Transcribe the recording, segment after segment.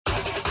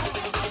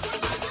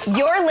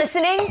You're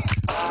listening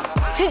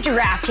to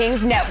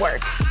DraftKings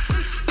Network.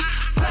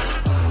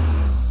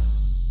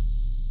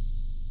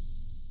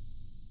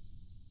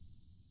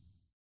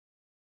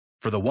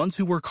 For the ones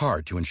who work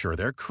hard to ensure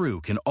their crew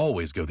can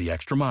always go the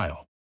extra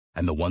mile,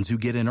 and the ones who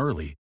get in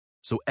early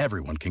so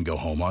everyone can go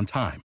home on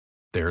time,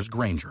 there's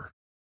Grainger,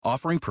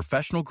 offering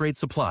professional-grade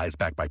supplies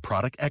backed by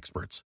product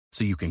experts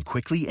so you can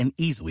quickly and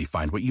easily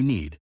find what you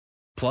need.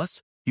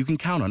 Plus, you can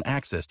count on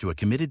access to a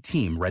committed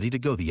team ready to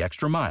go the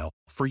extra mile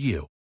for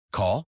you.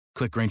 Call,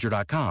 click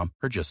Grainger.com,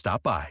 or just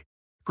stop by.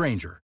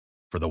 Grainger,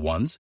 for the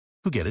ones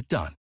who get it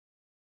done.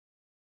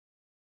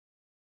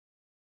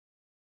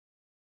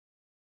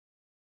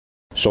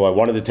 So I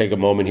wanted to take a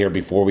moment here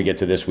before we get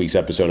to this week's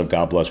episode of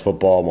God Bless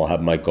Football. We'll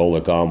have Mike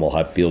Golick on. We'll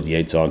have Field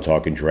Yates on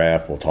talking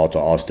draft. We'll talk to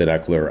Austin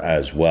Eckler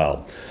as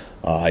well.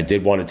 I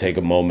did want to take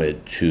a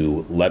moment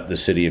to let the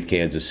city of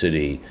Kansas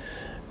City,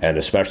 and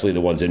especially the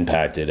ones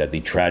impacted at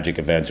the tragic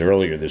events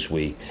earlier this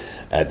week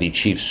at the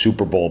Chiefs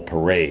Super Bowl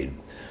parade,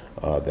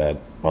 that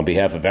on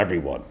behalf of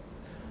everyone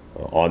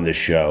on the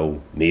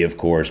show, me, of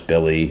course,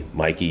 Billy,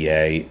 Mikey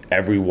A,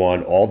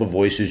 everyone, all the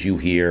voices you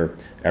hear,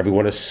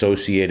 everyone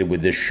associated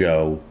with this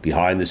show,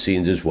 behind the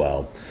scenes as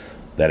well,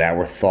 that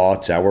our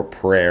thoughts, our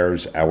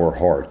prayers, our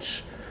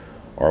hearts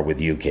are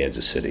with you,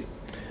 Kansas City.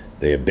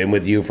 They have been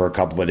with you for a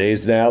couple of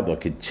days now. They'll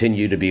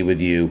continue to be with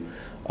you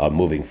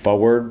moving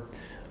forward.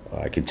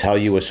 I can tell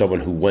you, as someone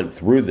who went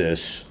through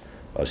this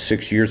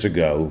 6 years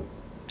ago,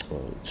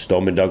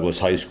 Stoneman Douglas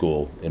High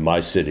School in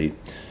my city,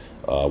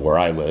 where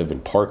I live in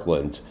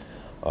Parkland,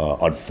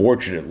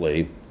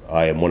 unfortunately,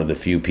 I am one of the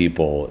few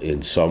people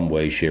in some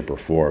way, shape, or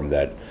form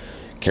that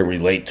can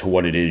relate to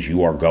what it is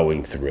you are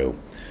going through.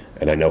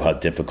 And I know how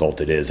difficult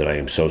it is, and I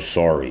am so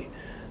sorry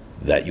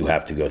that you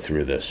have to go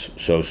through this.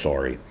 So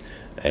sorry.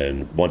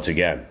 And once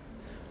again,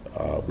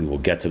 we will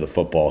get to the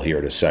football here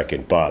in a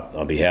second, but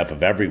on behalf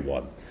of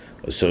everyone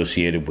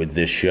associated with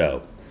this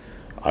show,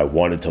 I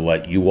wanted to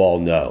let you all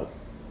know,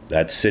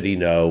 that city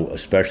know,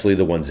 especially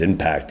the ones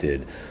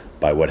impacted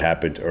by what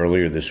happened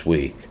earlier this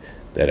week,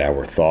 that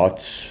our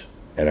thoughts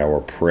and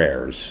our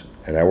prayers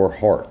and our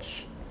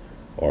hearts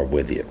are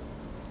with you.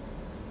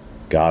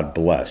 God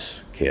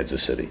bless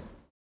Kansas City.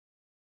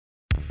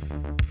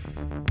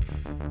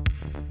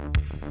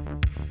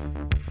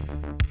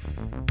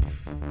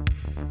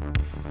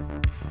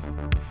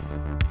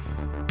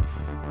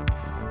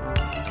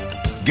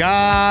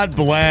 God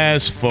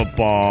bless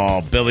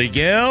football, Billy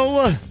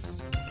Gill.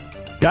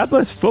 God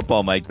bless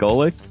football, Mike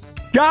Golick.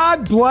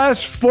 God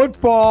bless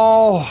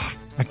football.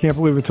 I can't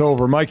believe it's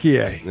over. Mikey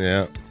A.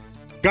 Yeah.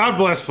 God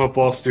bless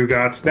football,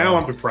 Stugotz. Now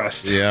I'm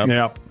depressed. Yeah.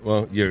 Yep.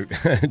 Well, you're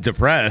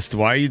depressed.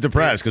 Why are you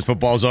depressed? Because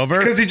football's over?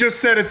 Because he just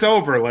said it's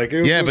over. But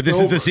this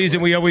is the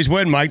season we always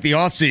win, Mike, the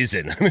off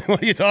season. I mean,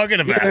 what are you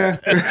talking about?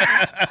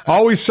 Yeah.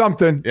 Always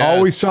something. Yes.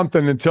 Always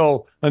something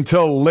until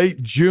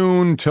late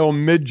June, till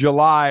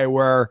mid-July,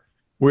 where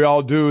we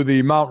all do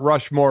the Mount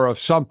Rushmore of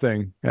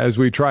something as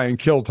we try and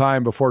kill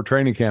time before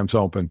training camps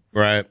open.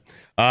 Right.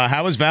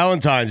 How was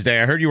Valentine's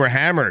Day? I heard you were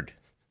hammered.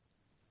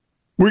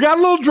 We got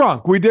a little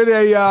drunk. We did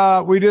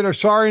a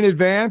Sorry in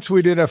Advance.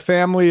 We did a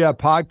family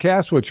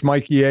podcast, which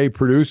Mikey A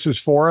produces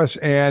for us.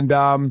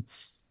 And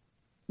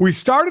we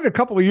started a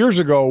couple of years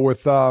ago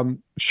with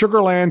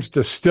Sugarland's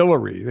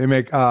Distillery. They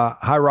make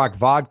High Rock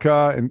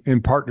vodka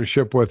in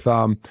partnership with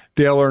Dale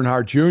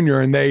Earnhardt Jr.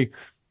 And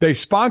they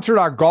sponsored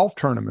our golf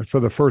tournament for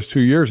the first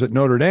 2 years at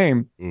Notre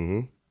Dame.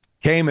 Mm-hmm.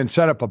 Came and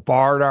set up a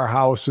bar at our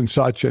house and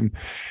such.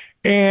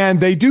 And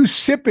they do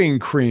sipping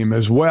cream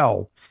as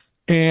well.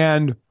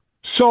 And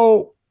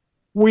so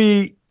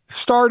we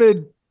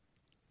started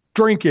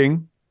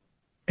drinking,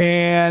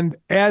 and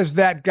as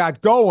that got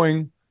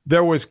going,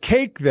 there was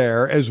cake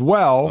there as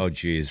well. Oh,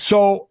 geez.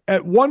 So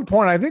at one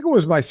point, I think it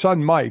was my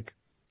son Mike,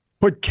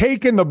 put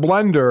cake in the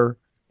blender,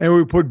 and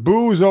we put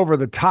booze over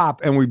the top,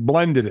 and we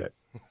blended it.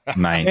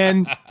 Nice.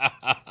 And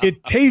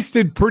it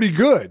tasted pretty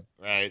good.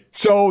 Right.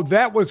 So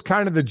that was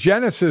kind of the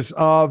genesis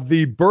of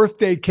the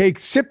birthday cake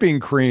sipping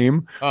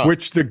cream,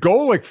 which the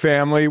Golick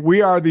family,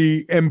 we are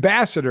the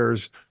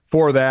ambassadors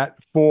for that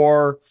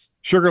for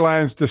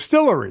Sugarland's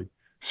Distillery.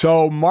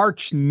 So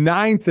March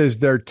 9th is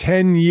their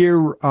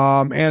 10-year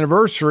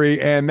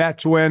anniversary, and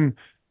that's when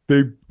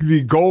the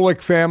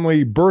Golick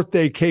family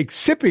birthday cake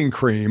sipping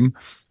cream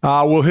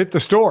will hit the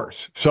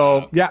stores.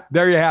 So, yeah,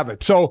 there you have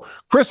it. So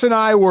Chris and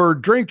I were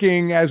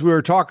drinking as we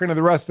were talking to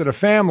the rest of the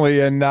family,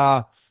 and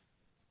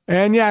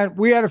yeah,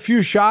 we had a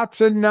few shots,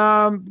 and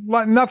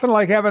nothing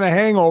like having a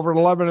hangover at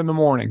 11 in the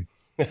morning.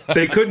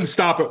 They couldn't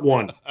stop at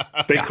 1.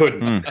 They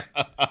couldn't.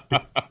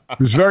 It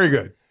was very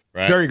good.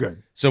 Right. Very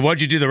good. So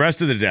what'd you do the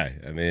rest of the day?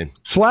 I mean,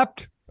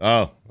 slept.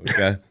 Oh,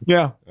 okay.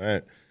 Yeah. All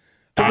right.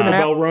 Took a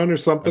bell run or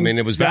something. I mean,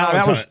 it was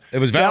Valentine's. It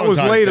was Valentine's.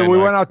 That was later. Day, we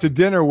Mike. went out to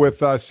dinner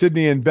with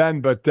Sydney and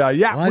Ben, but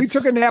yeah, we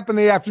took a nap in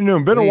the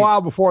afternoon. Been a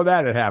while before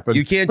that had happened.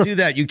 You can't do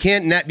that. You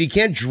can't nap. You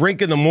can't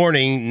drink in the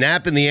morning,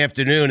 nap in the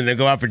afternoon, and then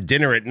go out for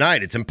dinner at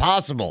night. It's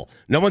impossible.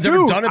 No one's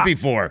ever done it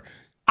before.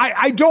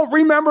 I don't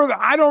remember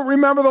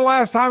the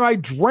last time I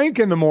drank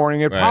in the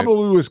morning. It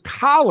probably was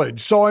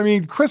college. So I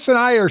mean, Chris and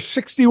I are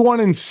 61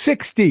 and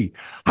 60.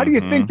 How do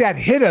you think that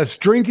hit us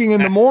drinking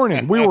in the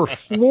morning? We were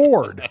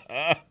floored.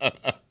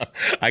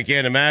 I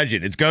can't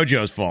imagine. It's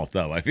Gojo's fault,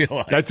 though. I feel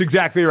like that's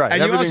exactly right.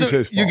 And everything's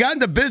his fault. You got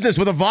into business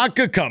with a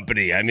vodka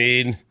company. I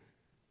mean.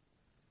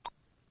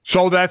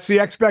 So that's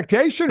the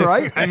expectation,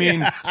 right? I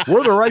mean,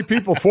 we're the right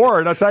people for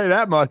it. I'll tell you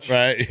that much.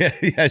 Right.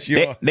 Yes,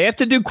 you are. They have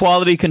to do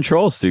quality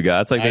control, Stu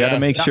guys. Like, they got to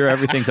make sure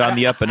everything's on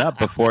the up and up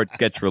before it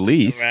gets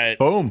released. Right.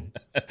 Boom.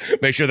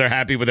 Make sure they're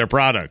happy with their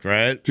product,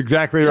 right? That's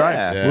exactly right.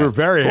 Yeah, we're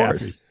very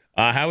happy.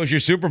 How was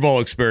your Super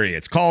Bowl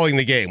experience? Calling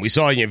the game. We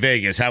saw you in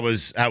Vegas. How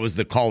was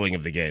the calling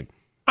of the game?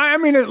 I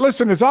mean,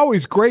 listen, it's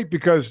always great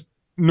because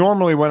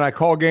normally when I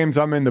call games,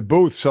 I'm in the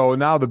booth. So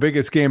now the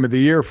biggest game of the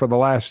year for the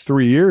last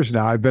 3 years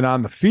now, I've been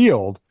on the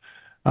field.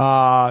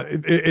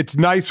 It's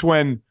nice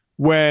when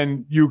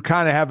you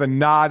kind of have a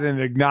nod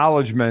and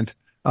acknowledgement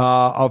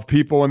of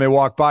people when they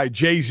walk by.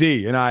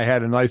 Jay-Z and I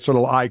had a nice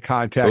little eye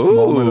contact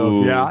moment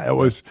of, it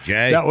was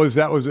Jay. that was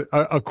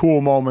a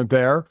cool moment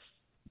there.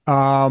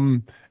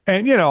 And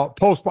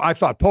I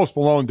thought Post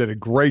Malone did a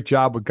great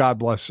job with God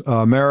Bless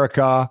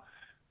America.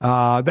 The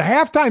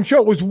halftime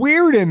show was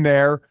weird in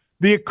there.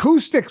 The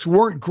acoustics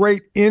weren't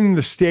great in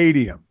the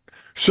stadium.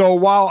 So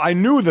while I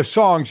knew the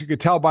songs, you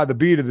could tell by the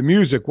beat of the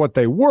music what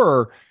they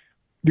were.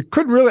 You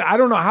couldn't really, I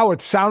don't know how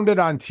it sounded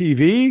on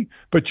TV,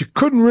 but you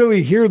couldn't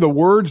really hear the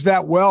words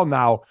that well.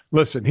 Now,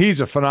 listen, he's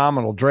a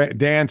phenomenal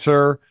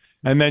dancer.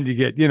 And then you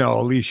get,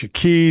 Alicia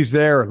Keys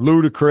there and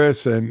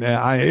Ludacris. And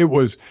it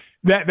was,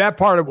 that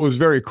part of it was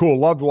very cool.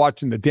 Loved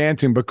watching the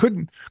dancing, but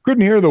couldn't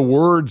hear the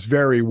words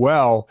very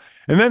well.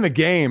 And then the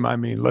game, I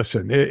mean,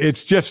 listen,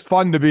 it's just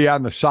fun to be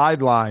on the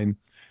sideline.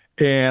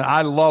 And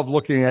I love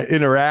looking at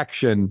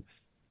interaction,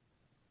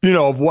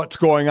 of what's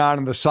going on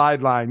in the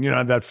sideline,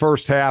 that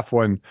first half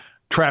when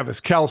Travis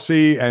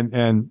Kelce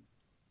and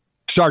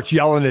starts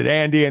yelling at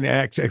Andy and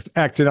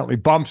accidentally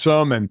bumps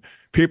him, and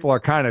people are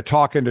kind of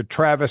talking to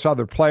Travis,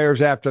 other players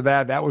after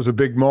that. That was a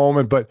big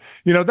moment. But,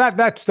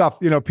 that stuff,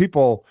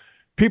 people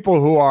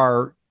who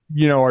are,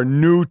 are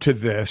new to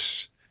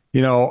this,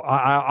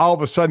 all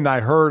of a sudden I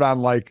heard on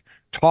like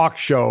talk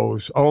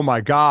shows, oh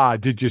my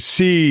God, did you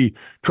see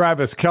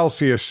Travis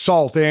Kelce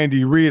assault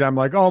Andy Reid? I'm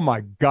like, oh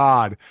my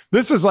God,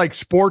 this is like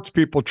sports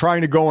people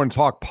trying to go and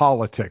talk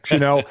politics.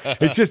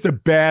 It's just a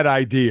bad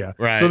idea.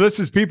 Right. So this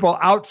is people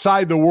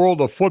outside the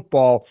world of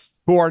football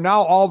who are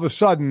now all of a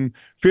sudden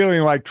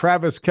feeling like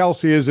Travis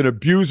Kelce is an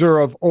abuser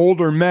of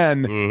older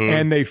men,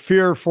 and they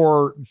fear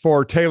for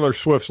Taylor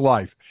Swift's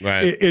life.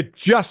 Right. It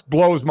just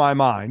blows my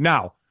mind.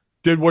 Now,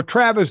 did what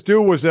Travis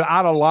do, was it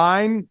out of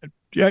line?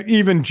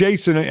 Even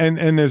Jason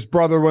and his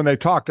brother, when they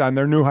talked on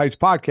their New Heights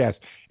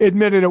podcast,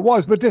 admitted it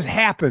was. But this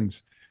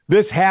happens.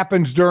 This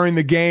happens during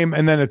the game,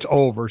 and then it's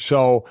over.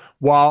 So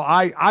while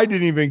I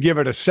didn't even give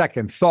it a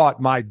second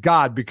thought, my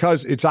God,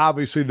 because it's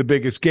obviously the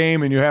biggest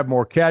game and you have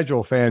more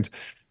casual fans,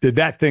 did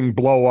that thing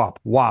blow up?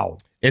 Wow.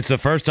 It's the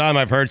first time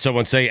I've heard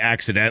someone say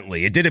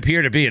accidentally. It did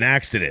appear to be an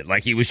accident.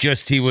 Like he was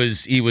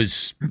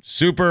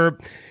super...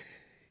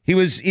 He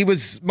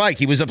was Mike.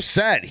 He was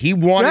upset. He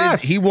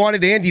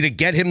wanted Andy to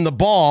get him the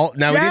ball.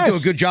 Now, he didn't do a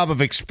good job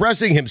of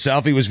expressing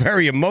himself. He was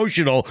very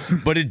emotional,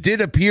 but it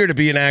did appear to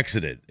be an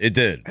accident. It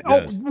did.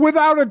 Yes.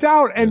 Without a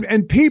doubt.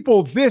 And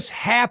people, this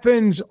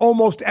happens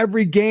almost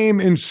every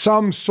game in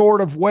some sort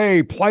of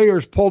way.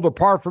 Players pulled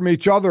apart from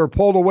each other,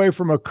 pulled away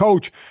from a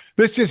coach.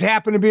 This just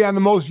happened to be on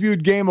the most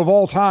viewed game of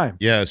all time.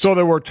 Yes. So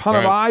there were a ton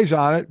of eyes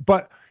on it,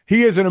 but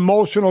he is an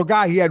emotional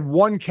guy. He had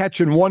one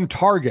catch and one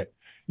target,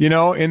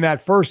 in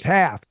that first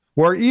half,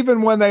 where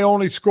even when they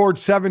only scored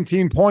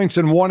 17 points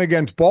and won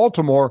against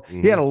Baltimore,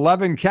 he had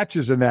 11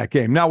 catches in that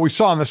game. Now, we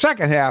saw in the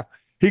second half,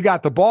 he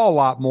got the ball a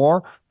lot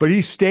more, but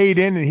he stayed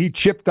in and he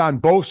chipped on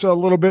Bosa a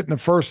little bit in the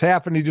first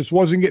half, and he just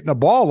wasn't getting the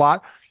ball a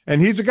lot. And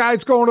he's a guy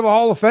that's going to the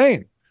Hall of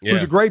Fame. Yeah.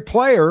 Who's a great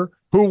player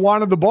who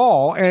wanted the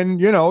ball. And,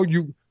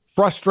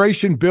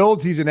 frustration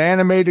builds. He's an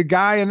animated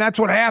guy, and that's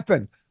what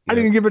happened. I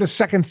didn't give it a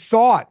second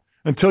thought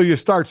until you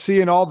start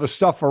seeing all the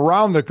stuff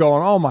around it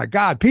going, oh, my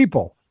God,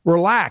 people.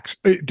 Relax.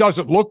 It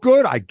doesn't look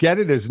good. I get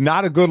it. It's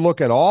not a good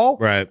look at all.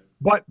 Right.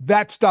 But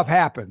that stuff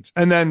happens.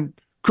 And then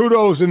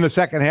kudos in the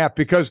second half,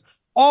 because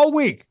all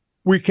week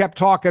we kept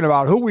talking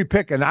about who we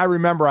pick. And I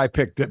remember I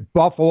picked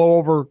Buffalo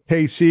over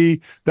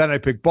KC. Then I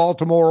picked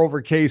Baltimore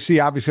over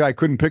KC. Obviously, I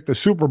couldn't pick the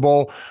Super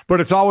Bowl. But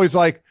it's always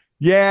like,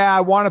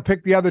 I want to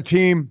pick the other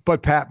team,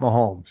 but Pat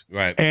Mahomes.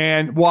 Right.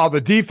 And while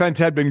the defense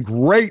had been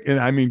great, and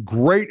I mean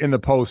great in the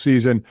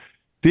postseason,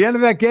 the end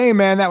of that game,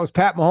 man, that was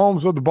Pat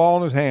Mahomes with the ball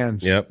in his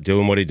hands. Yep,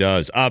 doing what he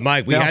does.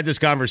 Mike, we had this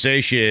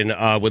conversation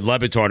with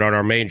Leviton on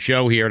our main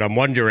show here, and I'm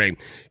wondering,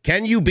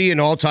 can you be an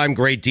all-time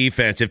great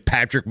defense if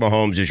Patrick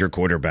Mahomes is your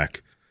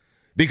quarterback?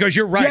 Because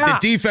you're right,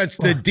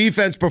 the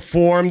defense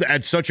performed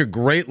at such a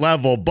great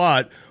level,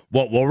 but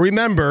what we'll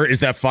remember is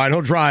that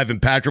final drive and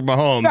Patrick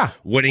Mahomes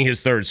winning his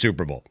third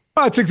Super Bowl.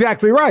 That's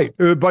exactly right.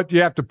 But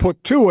you have to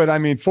put to it. I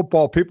mean,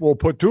 football people will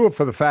put to it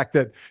for the fact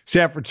that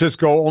San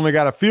Francisco only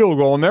got a field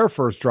goal in their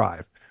first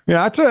drive.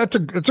 Yeah,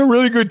 it's a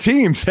really good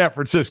team, San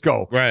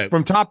Francisco. Right.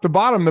 From top to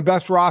bottom, the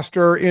best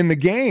roster in the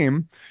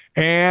game.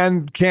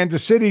 And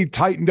Kansas City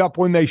tightened up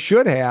when they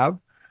should have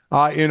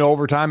in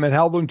overtime and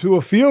held them to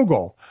a field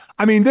goal.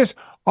 I mean,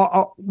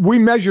 we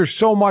measure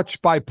so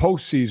much by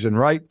postseason,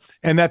 right?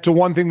 And that's the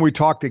one thing we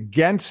talked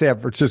against San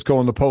Francisco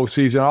in the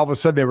postseason. All of a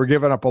sudden, they were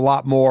giving up a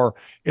lot more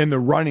in the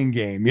running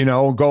game,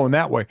 going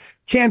that way.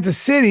 Kansas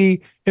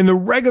City in the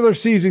regular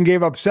season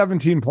gave up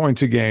 17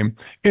 points a game.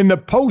 In the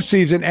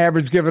postseason,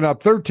 average giving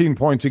up 13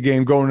 points a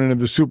game going into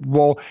the Super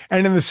Bowl.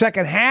 And in the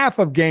second half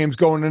of games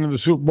going into the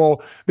Super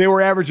Bowl, they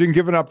were averaging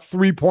giving up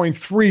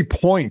 3.3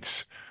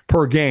 points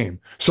per game.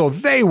 So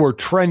they were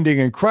trending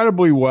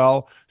incredibly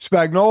well.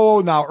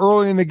 Spagnuolo, now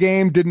early in the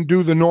game, didn't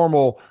do the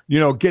normal,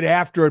 get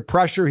after it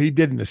pressure. He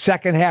did in the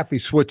second half. He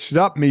switched it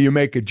up. You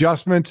make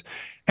adjustments,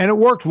 and it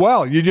worked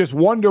well. You just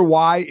wonder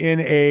why in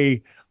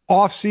a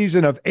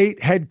offseason of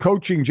 8 head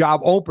coaching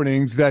job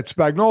openings that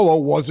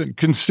Spagnuolo wasn't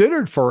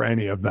considered for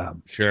any of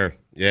them. Sure.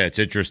 Yeah, it's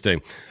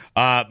interesting.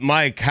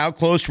 Mike, how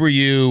close were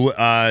you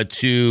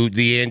to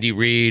the Andy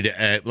Reid?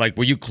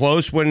 Were you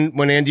close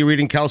when Andy Reid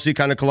and Kelsey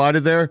kind of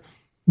collided there?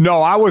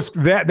 No, I was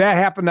that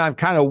happened on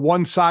kind of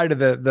one side of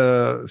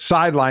the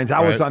sidelines.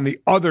 I was on the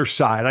other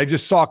side. I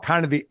just saw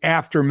kind of the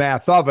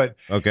aftermath of it.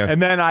 Okay.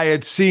 And then I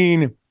had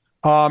seen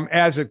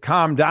as it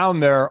calmed down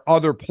there,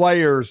 other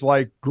players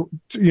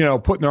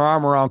putting their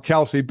arm around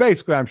Kelsey,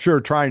 basically, I'm sure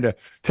trying to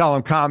tell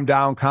him, calm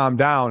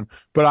down.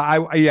 But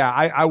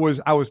I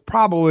was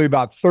probably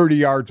about 30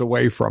 yards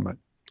away from it.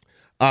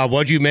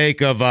 What'd you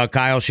make of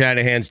Kyle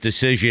Shanahan's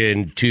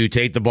decision to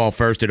take the ball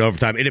first at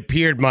overtime? It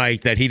appeared,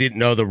 Mike, that he didn't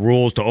know the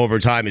rules to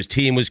overtime. His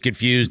team was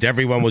confused.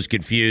 Everyone was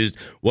confused.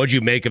 What'd you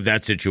make of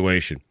that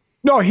situation?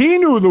 No, he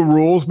knew the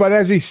rules, but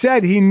as he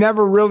said, he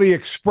never really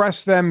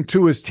expressed them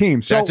to his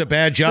team. So that's a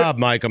bad job,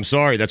 Mike. I'm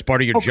sorry. That's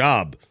part of your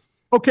job.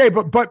 Okay,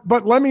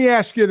 but let me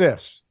ask you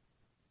this.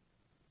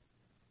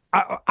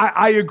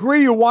 I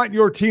agree you want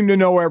your team to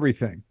know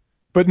everything,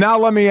 but now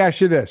let me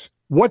ask you this.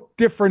 What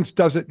difference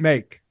does it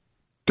make?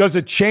 Does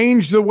it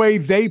change the way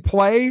they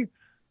play?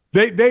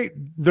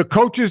 The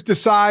coaches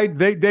decide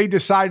they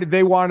decided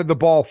they wanted the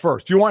ball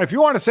first. If you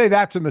want to say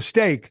that's a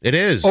mistake, it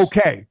is.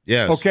 Okay.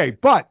 Yes. Okay.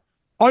 But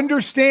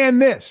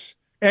understand this.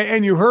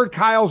 And you heard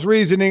Kyle's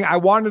reasoning. I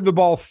wanted the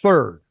ball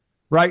third,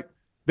 right?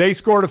 They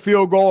scored a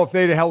field goal. If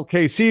they'd held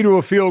KC to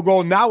a field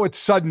goal, now it's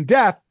sudden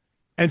death,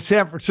 and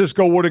San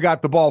Francisco would have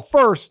got the ball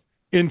first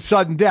in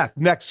sudden death.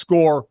 Next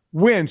score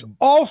wins.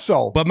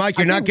 Also, but Mike,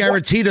 you're not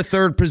guaranteed a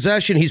third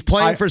possession. He's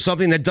playing for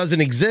something that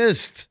doesn't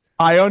exist.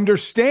 I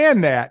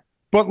understand that,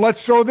 but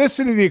let's throw this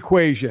into the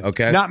equation.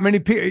 Okay. Not many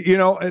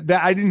people,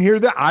 that I didn't hear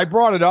that. I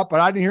brought it up,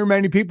 but I didn't hear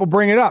many people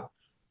bring it up.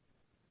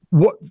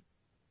 What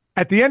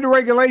at the end of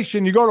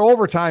regulation, you go to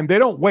overtime, they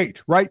don't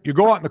wait, right? You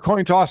go out in the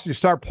coin toss, you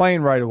start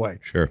playing right away.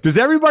 Sure. Does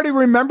everybody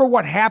remember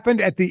what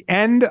happened at the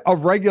end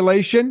of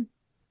regulation?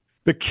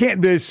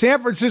 The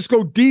San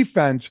Francisco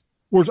defense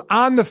was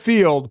on the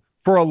field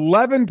for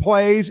 11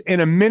 plays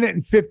in a minute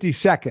and 50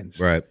 seconds.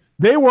 Right.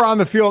 They were on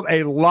the field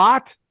a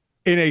lot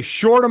in a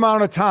short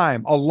amount of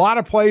time, a lot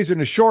of plays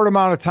in a short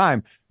amount of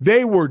time.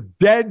 They were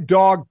dead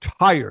dog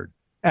tired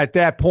at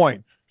that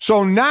point.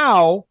 So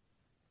now,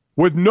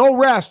 with no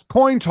rest,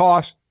 coin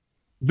toss,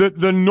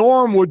 the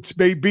norm would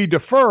be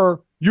defer.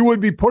 You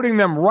would be putting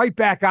them right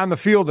back on the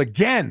field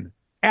again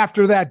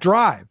after that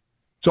drive.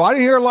 So I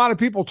didn't hear a lot of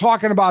people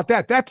talking about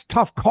that. That's a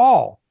tough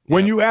call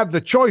when you have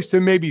the choice to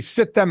maybe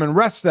sit them and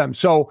rest them.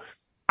 So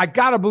I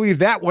got to believe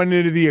that went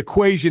into the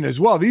equation as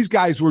well. These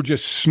guys were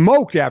just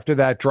smoked after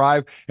that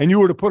drive, and you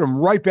would have put them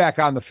right back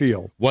on the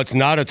field. What's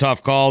not a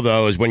tough call,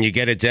 though, is when you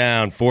get it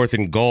down, 4th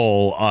and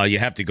goal, you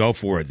have to go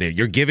for it there.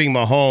 You're giving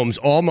Mahomes,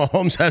 all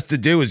Mahomes has to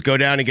do is go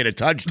down and get a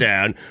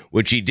touchdown,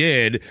 which he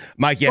did.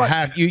 Mike,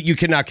 you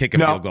cannot kick a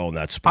field goal in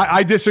that spot.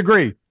 I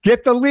disagree.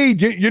 Get the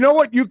lead. You know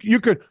what?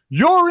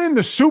 You're in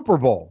the Super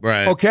Bowl,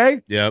 right?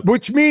 Okay? Yep.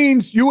 Which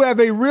means you have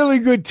a really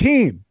good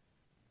team.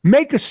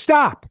 Make a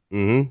stop.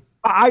 Mm-hmm.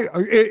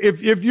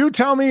 If you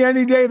tell me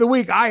any day of the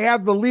week I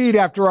have the lead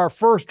after our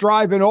first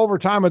drive in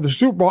overtime of the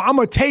Super Bowl, I'm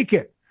gonna take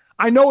it.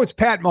 I know it's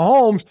Pat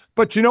Mahomes,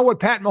 but you know what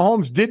Pat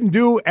Mahomes didn't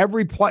do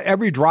every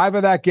drive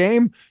of that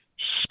game?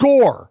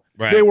 Score.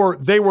 Right.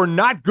 They were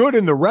not good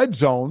in the red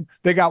zone.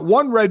 They got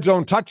one red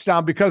zone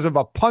touchdown because of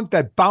a punt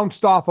that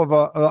bounced off of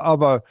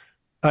a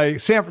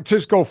San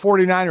Francisco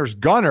 49ers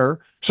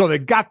gunner. So they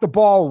got the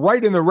ball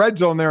right in the red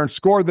zone there and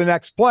scored the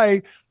next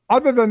play.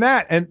 Other than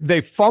that, and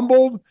they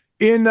fumbled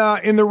in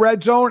the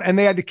red zone, and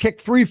they had to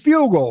kick 3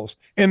 field goals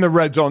in the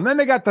red zone. Then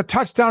they got the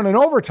touchdown in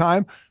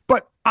overtime,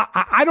 but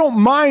I don't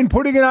mind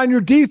putting it on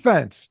your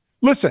defense.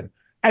 Listen,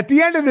 at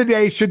the end of the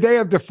day, should they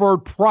have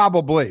deferred?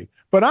 Probably.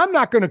 But I'm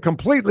not going to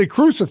completely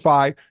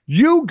crucify.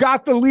 You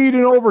got the lead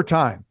in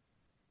overtime.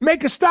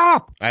 Make a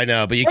stop. I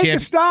know, but you Make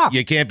can't a stop.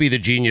 You can't be the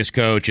genius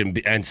coach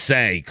and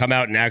come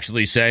out and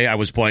actually say I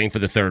was playing for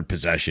the third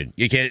possession.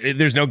 You can't.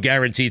 There's no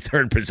guaranteed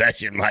third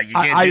possession, Mike. You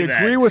can't I do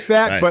that. agree with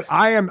that, right. but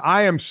I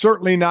am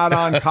certainly not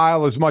on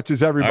Kyle as much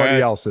as everybody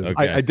else is.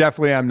 Okay. I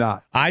definitely am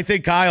not. I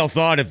think Kyle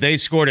thought if they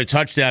scored a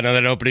touchdown on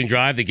that opening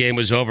drive, the game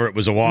was over. It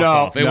was a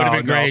walk-off. It would have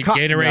been great.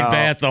 Gatorade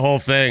bath, the whole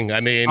thing.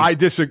 I mean, I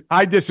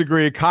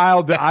disagree.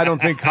 Kyle, I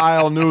don't think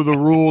Kyle knew the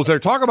rules. They're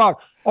talking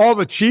about all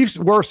the Chiefs.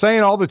 We're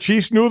saying all the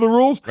Chiefs knew the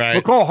rules.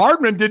 Right. McCall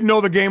Hardman didn't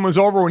know the game was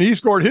over when he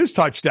scored his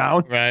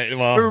touchdown. Right.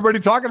 Well, everybody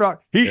talking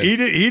about he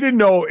didn't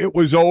know it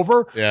was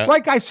over. Yeah.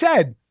 Like I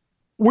said,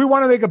 we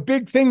want to make a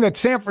big thing that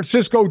San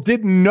Francisco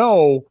didn't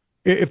know.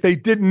 If they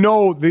didn't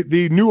know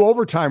the new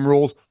overtime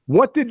rules,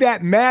 what did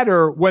that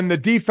matter when the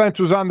defense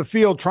was on the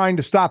field trying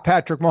to stop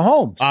Patrick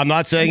Mahomes? I'm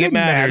not saying it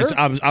matters.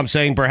 Matter. I'm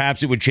saying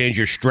perhaps it would change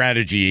your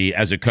strategy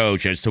as a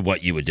coach as to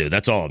what you would do.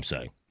 That's all I'm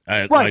saying.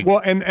 Right.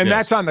 Well, and yes.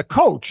 That's on the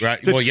coach.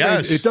 Right. Well,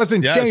 yes. It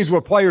doesn't change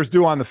what players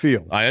do on the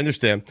field. I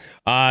understand.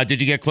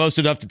 Did you get close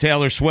enough to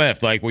Taylor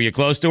Swift? Like, were you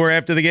close to her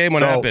after the game?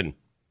 What happened?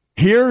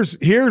 Here's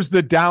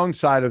the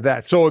downside of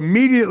that. So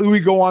immediately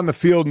we go on the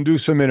field and do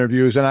some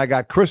interviews, and I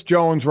got Chris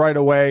Jones right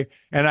away,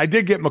 and I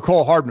did get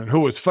McCall Hardman, who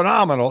was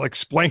phenomenal,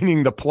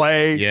 explaining the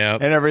play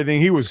and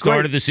everything. He was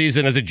started great. the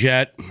season as a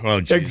Jet.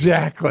 Oh, geez.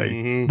 Exactly.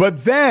 Mm-hmm.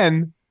 But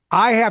then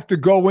I have to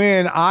go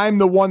in. I'm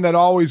the one that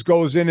always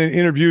goes in and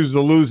interviews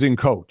the losing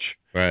coach.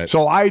 Right.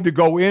 So I had to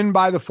go in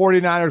by the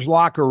 49ers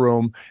locker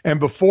room, and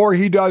before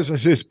he does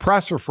his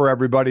presser for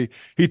everybody,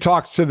 he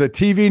talks to the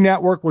TV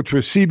network, which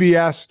was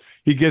CBS.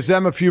 He gives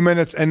them a few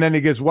minutes, and then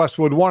he gives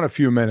Westwood One a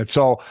few minutes.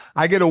 So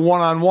I get a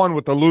one-on-one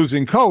with the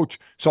losing coach.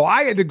 So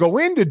I had to go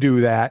in to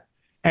do that.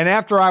 And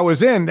after I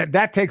was in,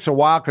 that takes a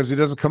while because it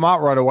doesn't come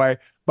out right away.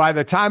 By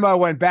the time I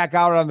went back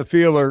out on the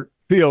field,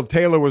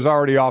 Taylor was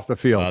already off the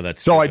field. Oh,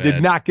 that's so I bad.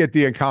 did not get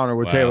the encounter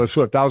with Taylor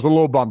Swift. I was a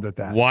little bummed at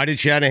that. Why did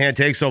Shanahan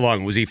take so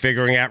long? Was he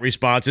figuring out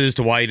responses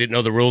to why he didn't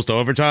know the rules to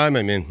overtime?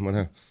 I mean,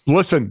 what?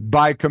 Listen,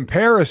 by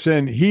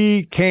comparison,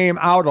 he came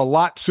out a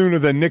lot sooner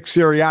than Nick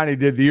Sirianni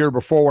did the year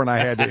before when I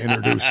had to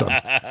introduce him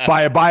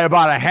by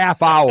about a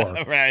half hour.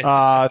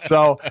 Right.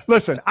 So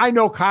listen, I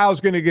know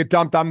Kyle's going to get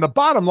dumped on. The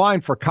bottom line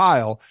for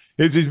Kyle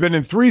is he's been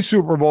in 3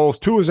 Super Bowls,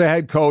 2 as a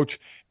head coach,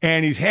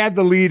 and he's had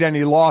the lead and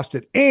he lost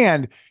it.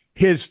 And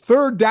his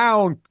third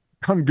down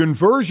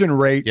conversion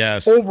rate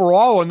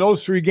overall in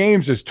those 3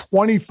 games is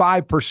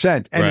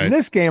 25%. And in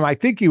this game, I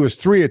think he was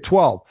 3 of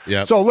 12.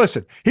 Yep. So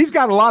listen, he's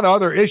got a lot of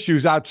other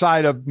issues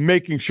outside of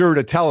making sure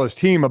to tell his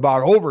team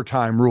about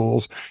overtime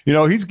rules. You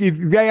know,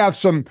 they have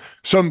some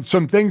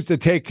things to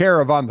take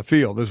care of on the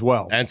field as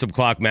well. And some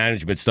clock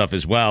management stuff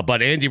as well.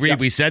 But Andy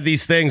Reid, we said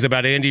these things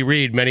about Andy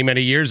Reid many,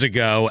 many years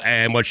ago.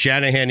 And what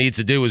Shanahan needs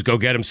to do is go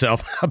get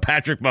himself a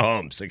Patrick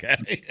Mahomes.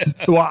 Okay.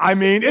 Well, I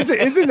mean,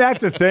 isn't that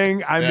the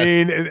thing? I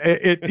mean,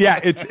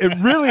 it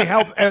really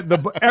helped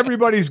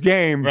everybody's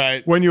game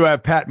when you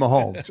have Pat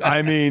Mahomes.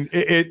 I mean,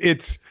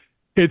 it's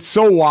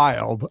so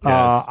wild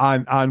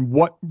on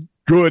what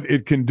good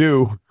it can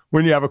do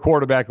when you have a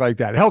quarterback like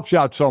that. It helps you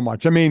out so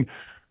much. I mean,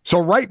 so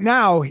right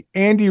now,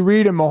 Andy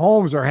Reid and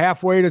Mahomes are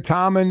halfway to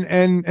Tom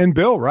and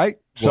Bill, right?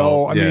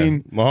 So, I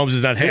mean, Mahomes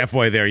is not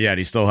halfway there yet.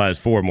 He still has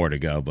 4 more to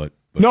go, but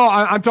no,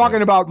 I'm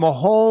talking about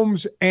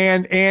Mahomes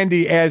and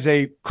Andy as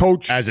a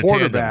coach, as a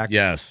quarterback.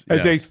 Tandem.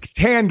 As a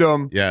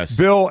tandem. Yes.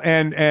 Bill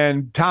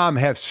and Tom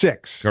have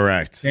 6.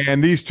 Correct.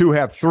 And these 2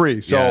 have 3.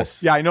 So,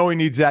 I know he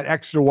needs that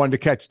extra one to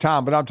catch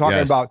Tom, but I'm talking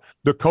about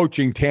the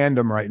coaching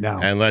tandem right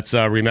now. And let's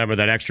remember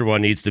that extra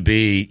one needs to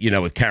be,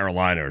 with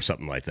Carolina or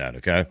something like that,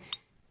 okay?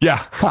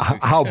 Yeah,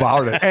 how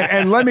about it?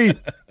 And let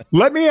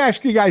me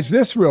ask you guys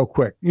this real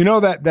quick. You know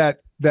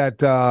that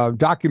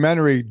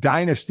documentary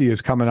Dynasty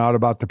is coming out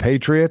about the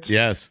Patriots?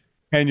 Yes.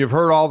 And you've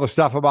heard all the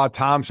stuff about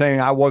Tom saying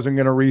I wasn't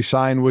going to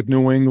re-sign with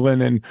New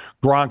England, and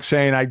Gronk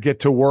saying I'd get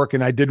to work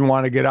and I didn't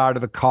want to get out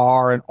of the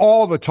car, and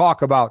all the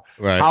talk about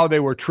how they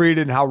were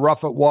treated and how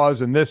rough it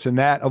was and this and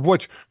that, of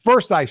which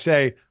first I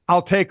say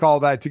I'll take all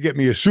that to get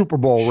me a Super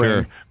Bowl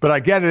ring, but I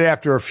get it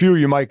after a few,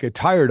 you might get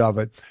tired of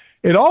it.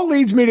 It all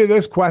leads me to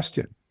this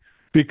question.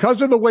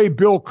 Because of the way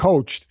Bill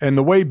coached and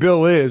the way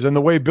Bill is and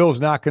the way Bill's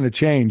not going to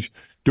change,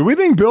 do we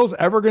think Bill's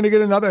ever going to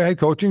get another head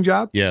coaching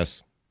job?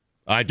 Yes,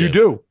 I do. You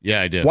do?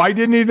 Yeah, I do. Why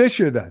didn't he this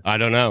year then? I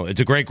don't know. It's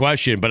a great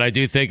question, but I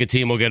do think a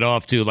team will get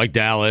off to, like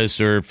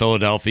Dallas or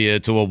Philadelphia,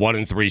 to a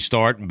 1-3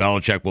 start, and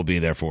Belichick will be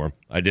there for him.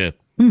 I do.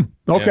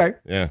 Okay.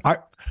 Yeah.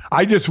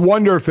 I just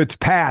wonder if it's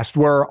past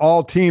where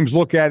all teams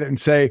look at it and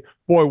say,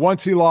 boy,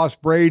 once he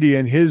lost Brady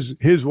and his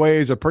way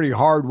is a pretty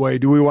hard way,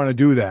 do we want to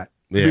do that?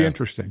 It'd be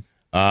interesting.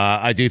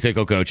 I do think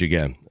he'll coach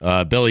again.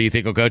 Billy, you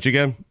think he'll coach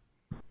again?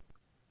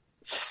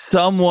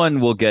 Someone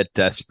will get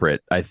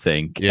desperate, I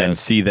think, and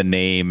see the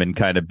name and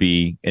kind of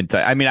be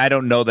I mean, I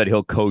don't know that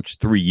he'll coach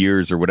 3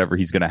 years or whatever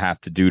he's going to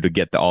have to do to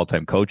get the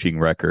all-time coaching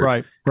record.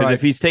 Right. Because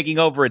if he's taking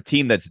over a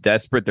team that's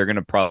desperate, they're going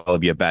to probably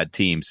be a bad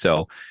team.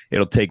 So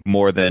it'll take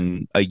more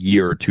than a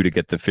year or 2 to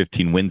get the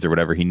 15 wins or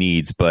whatever he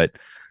needs. But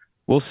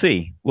We'll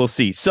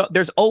see. So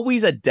there's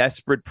always a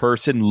desperate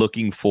person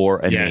looking for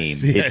a name,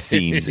 it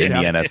seems, in the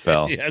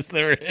NFL. Yes,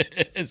 there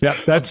is. Yeah,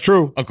 that's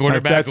true. A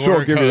quarterback that's true.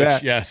 or a Give you coach.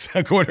 that. Yes,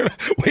 a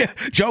quarterback.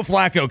 Joe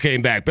Flacco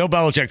came back. Bill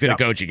Belichick's going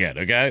to coach again,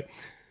 okay?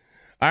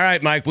 All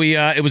right, Mike,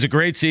 it was a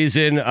great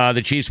season.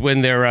 The Chiefs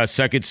win their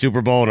second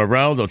Super Bowl in a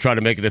row. They'll try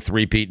to make it a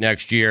three-peat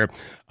next year.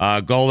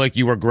 Golick,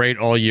 you were great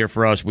all year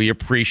for us. We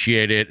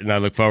appreciate it, and I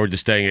look forward to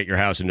staying at your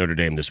house in Notre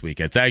Dame this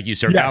weekend. Thank you,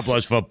 sir. Yes. God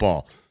bless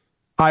football.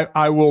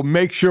 I will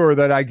make sure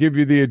that I give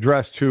you the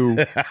address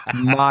to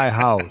my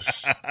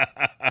house.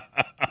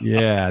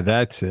 Yeah,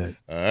 that's it.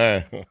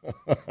 I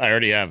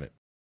already have it.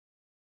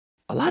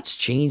 A lot's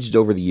changed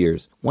over the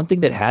years. One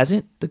thing that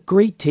hasn't, the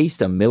great taste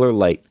of Miller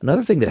Lite.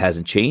 Another thing that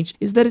hasn't changed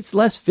is that it's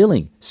less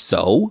filling.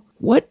 So,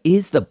 what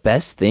is the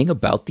best thing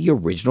about the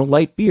original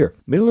light beer?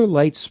 Miller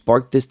Lite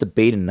sparked this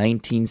debate in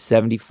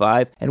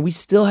 1975, and we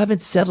still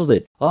haven't settled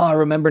it. Oh, I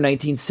remember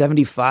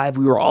 1975,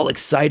 we were all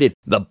excited.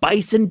 The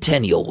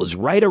bicentennial was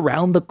right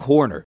around the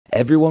corner.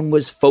 Everyone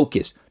was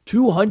focused.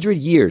 200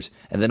 years,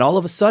 and then all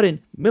of a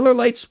sudden, Miller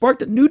Lite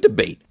sparked a new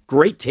debate.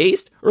 Great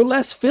taste or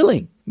less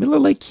filling? Miller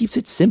Lite keeps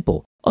it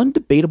simple.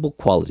 Undebatable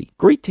quality.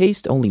 Great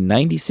taste, only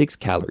 96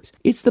 calories.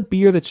 It's the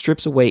beer that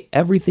strips away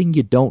everything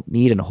you don't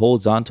need and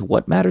holds on to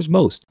what matters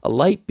most. A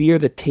light beer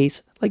that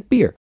tastes like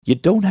beer. You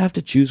don't have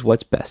to choose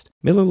what's best.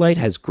 Miller Lite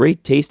has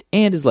great taste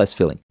and is less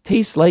filling.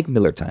 Tastes like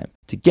Miller time.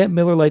 To get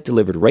Miller Lite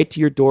delivered right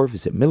to your door,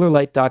 visit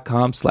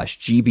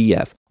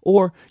MillerLite.com/GBF.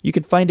 Or you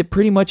can find it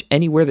pretty much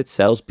anywhere that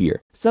sells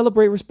beer.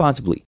 Celebrate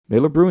responsibly.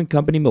 Miller Brewing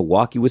Company,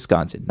 Milwaukee,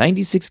 Wisconsin.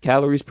 96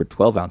 calories per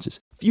 12 ounces.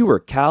 Fewer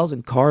calories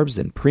and carbs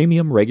than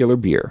premium regular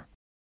beer.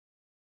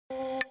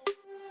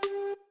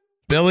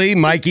 Billy,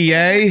 Mikey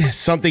A,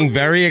 something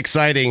very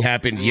exciting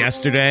happened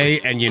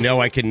yesterday, and you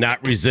know I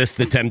cannot resist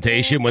the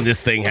temptation when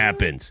this thing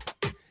happens.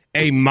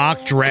 A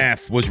mock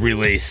draft was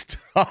released.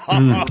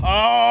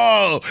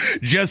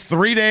 Just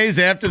 3 days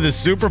after the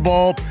Super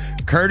Bowl,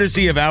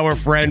 courtesy of our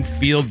friend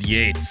Field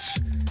Yates.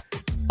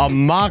 A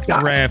mock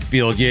draft,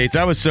 Field Yates.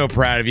 I was so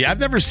proud of you. I've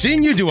never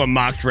seen you do a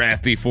mock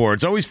draft before.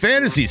 It's always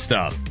fantasy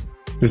stuff.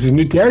 This is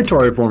new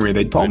territory for me.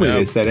 They told me,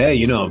 they said,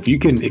 hey, if you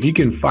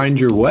can find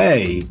your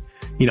way,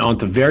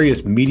 onto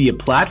various media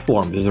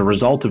platforms as a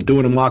result of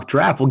doing a mock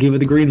draft, we'll give it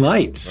the green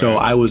light. So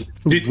I was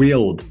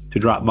thrilled to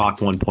drop mock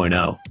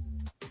 1.0.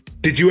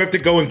 Did you have to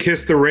go and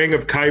kiss the ring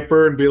of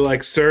Kuiper and be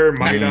like, sir,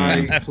 might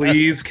I,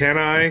 please, can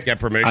I? Get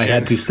permission. I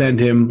had to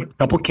send him a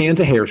couple cans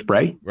of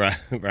hairspray,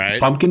 right,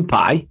 pumpkin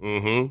pie,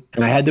 and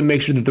I had to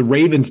make sure that the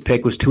Ravens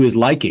pick was to his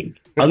liking.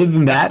 Other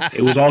than that,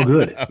 it was all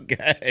good.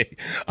 Okay.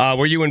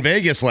 Were you in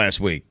Vegas last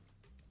week?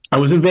 I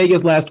was in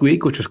Vegas last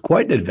week, which was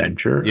quite an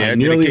adventure. Yeah,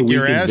 nearly did it kick a week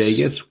your ass? In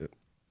Vegas.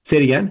 Say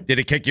it again. Did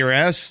it kick your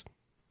ass?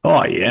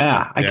 Oh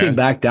yeah. I came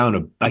back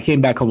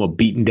home a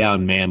beaten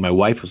down man. My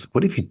wife was like,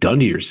 what have you done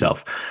to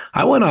yourself?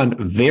 I went on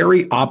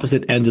very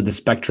opposite ends of the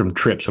spectrum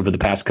trips over the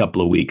past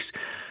couple of weeks.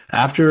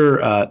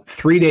 After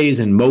 3 days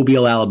in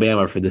Mobile,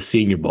 Alabama for the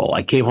Senior Bowl,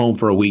 I came home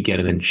for a weekend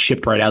and then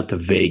shipped right out to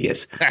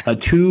Vegas.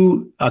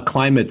 Two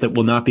climates that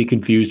will not be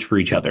confused for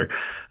each other.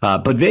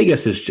 But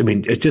Vegas is,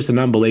 it's just an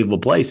unbelievable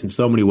place in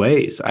so many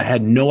ways. I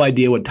had no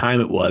idea what time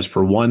it was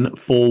for 1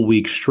 full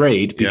week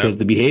straight because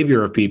the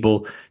behavior of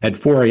people at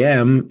 4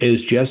 a.m.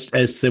 is just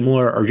as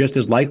similar or just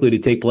as likely to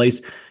take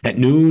place at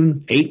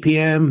noon, 8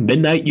 p.m.,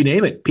 midnight, you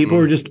name it. People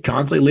are just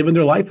constantly living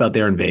their life out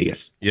there in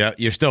Vegas. Yeah,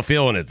 you're still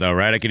feeling it though,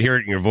 right? I can hear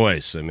it in your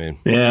voice.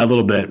 Yeah, a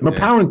little bit. We're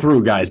powering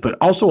through, guys, but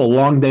also a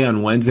long day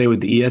on Wednesday with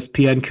the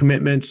ESPN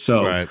commitments.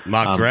 So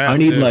mock draft. I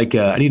need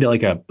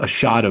a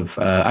shot of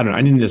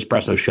I need an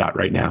espresso shot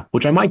right now,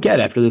 which I might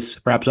get after this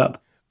wraps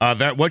up.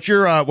 What's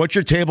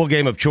your table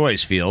game of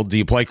choice, Field? Do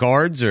you play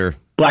cards or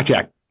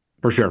blackjack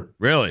for sure?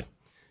 Really? Do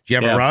you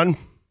have a run?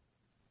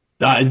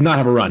 I did not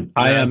have a run.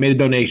 I made a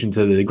donation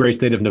to the great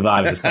state of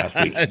Nevada this past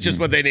week. That's just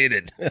what they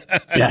needed.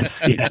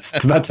 Yes.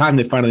 It's about time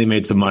they finally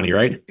made some money,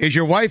 right? Is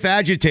your wife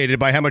agitated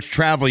by how much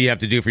travel you have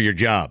to do for your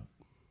job?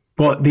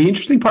 Well, the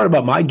interesting part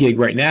about my gig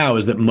right now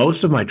is that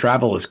most of my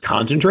travel is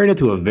concentrated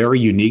to a very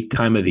unique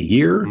time of the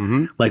year.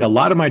 Mm-hmm. Like a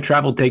lot of my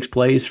travel takes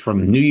place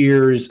from New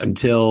Year's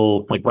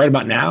until like right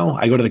about now.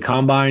 I go to the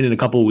Combine in a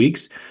couple of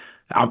weeks.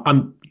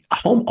 I'm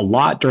home a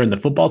lot during the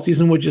football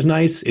season, which is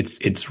nice.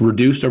 It's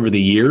reduced over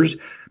the years,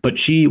 but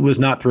she was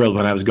not thrilled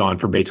when I was gone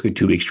for basically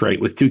 2 weeks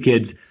straight with 2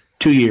 kids,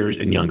 2 years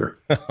and younger.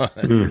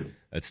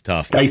 That's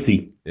tough.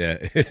 Dicey. Yeah,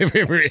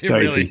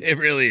 it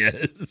really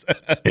is.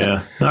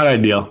 Yeah, not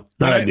ideal.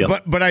 Not ideal.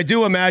 But I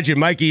do imagine,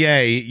 Mikey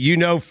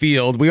A,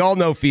 Field. We all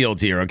know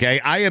Field here, okay?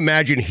 I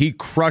imagine he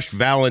crushed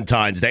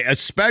Valentine's Day,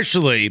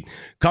 especially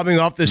coming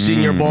off the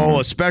Senior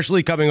Bowl,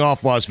 especially coming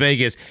off Las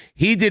Vegas.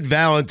 He did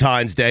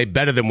Valentine's Day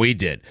better than we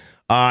did.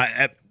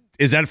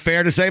 Is that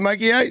fair to say,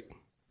 Mikey A?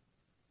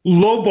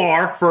 Low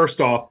bar,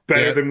 first off,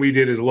 better than we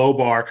did is low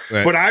bar.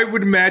 Right. But I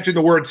would imagine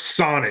the word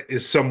sonnet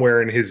is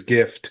somewhere in his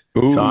gift.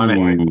 Ooh.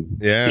 Sonnet.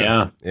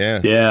 Yeah.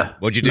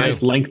 What'd you do?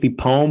 Nice lengthy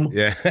poem.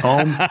 Yeah.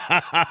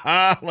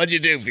 What'd you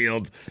do,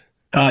 Field?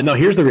 No,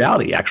 here's the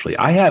reality, actually.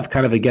 I have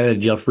kind of a get out of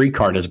jail free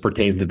card as it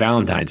pertains to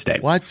Valentine's Day.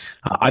 What?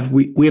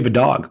 We have a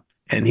dog.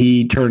 and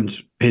he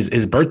turns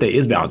his birthday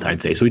is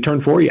Valentine's Day, so he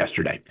turned 4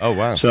 yesterday. Oh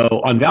wow!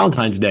 So on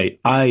Valentine's Day,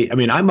 I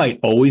mean, I might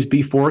always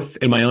be fourth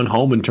in my own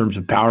home in terms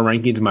of power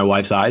rankings in my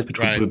wife's eyes,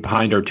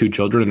 behind our 2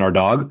 children and our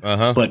dog.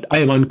 But I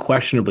am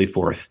unquestionably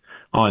fourth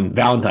on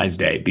Valentine's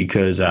Day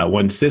because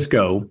when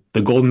Cisco,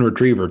 the golden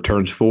retriever,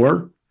 turns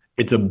 4,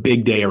 it's a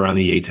big day around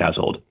the Yates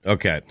household.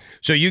 Okay,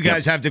 so you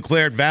guys have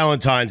declared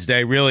Valentine's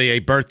Day really a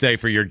birthday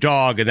for your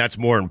dog, and that's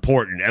more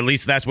important. At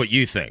least that's what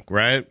you think,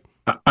 right?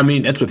 I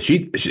mean, that's what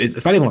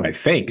it's not even what I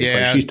think. It's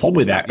like she's told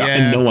me that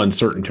in no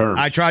uncertain terms.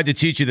 I tried to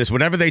teach you this.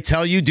 Whatever they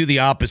tell you, do the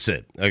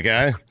opposite.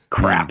 Okay.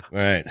 Crap.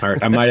 Right. All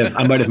right. I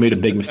might have made a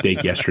big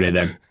mistake yesterday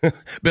then.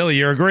 Billy,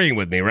 you're agreeing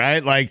with me,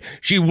 right? Like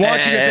she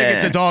wants you to think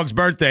it's the dog's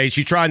birthday.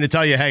 She's trying to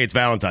tell you, hey, it's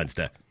Valentine's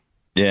Day.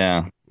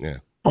 Yeah. Yeah.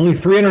 Only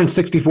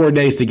 364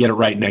 days to get it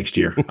right next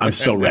year. I'm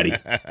so ready.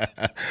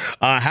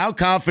 How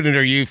confident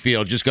are you,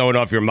 Field, just going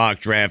off your mock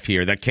draft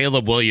here, that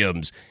Caleb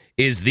Williams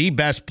is the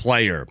best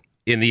player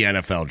in the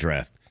NFL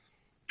draft?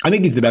 I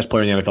think he's the best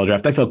player in the NFL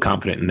draft. I feel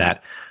confident in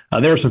that.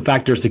 There are some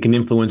factors that can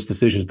influence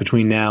decisions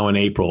between now and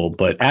April,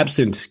 but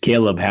absent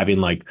Caleb having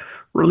like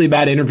really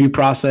bad interview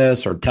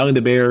process or telling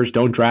the Bears,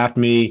 don't draft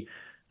me,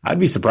 I'd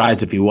be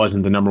surprised if he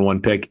wasn't the number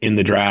 1 pick in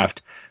the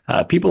draft.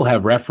 People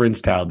have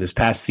referenced how this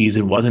past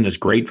season wasn't as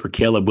great for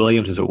Caleb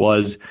Williams as it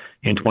was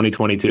in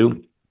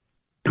 2022.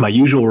 My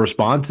usual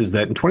response is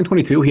that in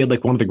 2022, he had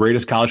like one of the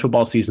greatest college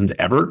football seasons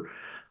ever.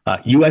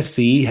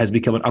 USC has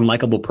become an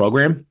unlikable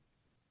program.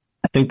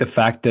 I think the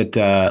fact that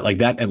like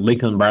that and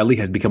Lincoln Riley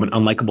has become an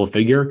unlikable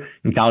figure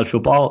in college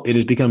football, it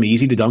has become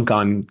easy to dunk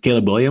on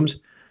Caleb Williams.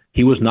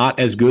 He was not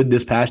as good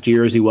this past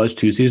year as he was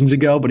 2 seasons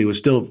ago, but he was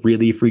still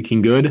really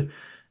freaking good.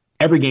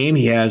 Every game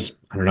he has,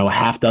 I don't know, a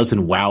half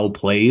dozen wow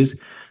plays.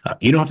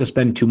 You don't have to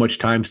spend too much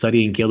time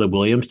studying Caleb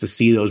Williams to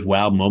see those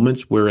wow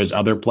moments, whereas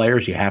other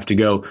players, you have to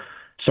go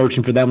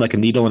searching for them like a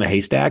needle in a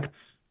haystack.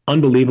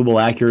 Unbelievable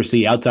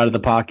accuracy outside of the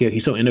pocket.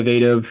 He's so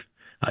innovative.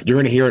 You're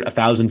going to hear it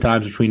 1,000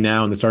 times between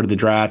now and the start of the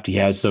draft. He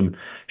has some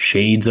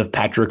shades of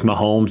Patrick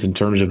Mahomes in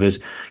terms of his,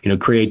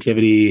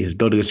 creativity, his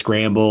ability to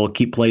scramble,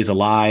 keep plays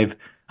alive.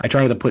 I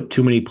try not to put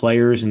too many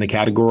players in the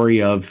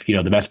category of,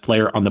 the best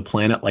player on the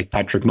planet like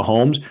Patrick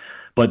Mahomes,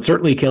 but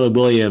certainly Caleb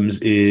Williams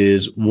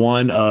is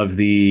one of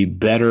the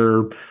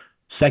better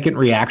second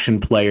reaction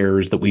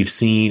players that we've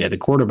seen at the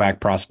quarterback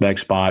prospect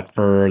spot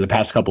for the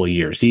past couple of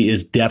years. He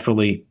is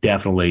definitely,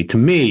 to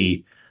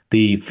me,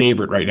 the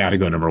favorite right now to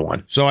go number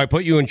 1. So I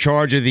put you in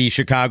charge of the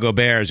Chicago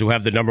Bears, who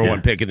have the number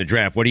 1 pick in the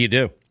draft. What do you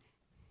do?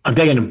 I'm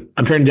taking him.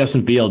 I'm trading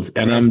Justin Fields,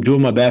 and I'm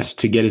doing my best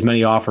to get as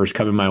many offers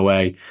coming my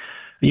way.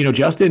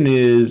 Justin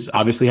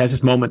obviously has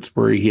his moments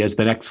where he has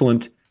been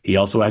excellent. He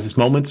also has his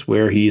moments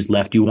where he's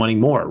left you wanting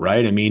more,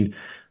 right? I mean,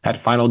 that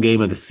final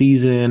game of the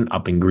season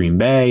up in Green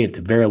Bay, at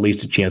the very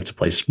least a chance to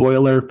play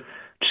spoiler,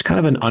 just kind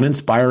of an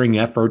uninspiring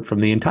effort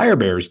from the entire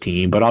Bears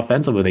team, but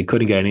offensively they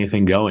couldn't get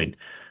anything going.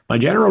 My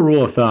general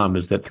rule of thumb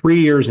is that 3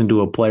 years into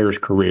a player's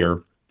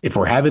career, if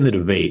we're having the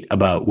debate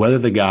about whether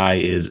the guy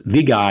is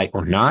the guy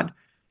or not,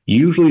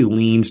 usually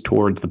leans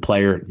towards the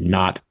player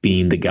not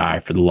being the guy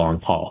for the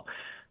long haul.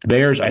 The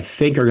Bears, I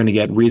think, are going to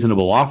get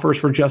reasonable offers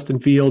for Justin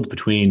Fields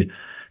between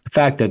the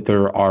fact that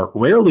there are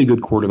rarely good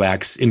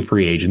quarterbacks in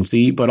free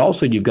agency, but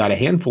also you've got a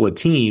handful of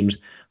teams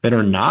that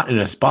are not in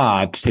a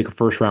spot to take a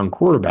first-round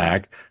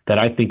quarterback that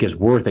I think is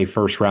worth a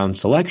first-round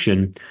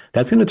selection.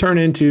 That's going to turn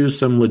into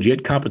some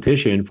legit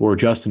competition for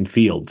Justin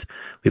Fields.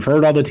 We've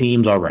heard all the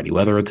teams already,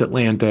 whether it's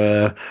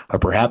Atlanta or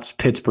perhaps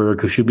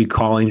Pittsburgh, who should be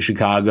calling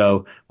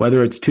Chicago,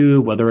 whether it's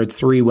 2, whether it's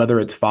 3, whether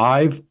it's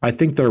 5. I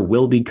think there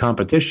will be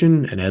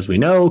competition, and as we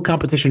know,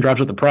 competition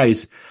drives up the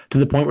price to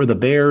the point where the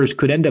Bears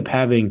could end up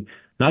having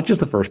not just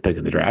the first pick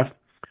of the draft,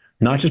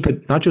 not just the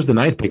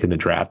 9th pick in the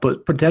draft,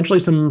 but potentially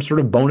some sort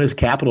of bonus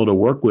capital to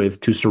work with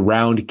to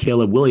surround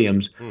Caleb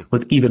Williams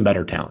with even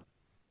better talent.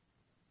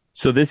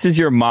 So this is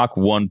your mock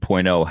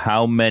 1.0.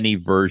 How many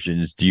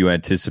versions do you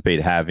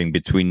anticipate having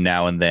between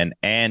now and then?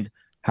 And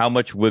how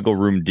much wiggle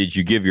room did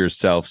you give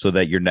yourself so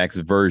that your next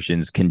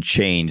versions can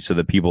change so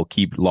that people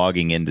keep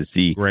logging in to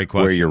see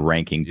where you're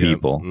ranking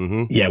people?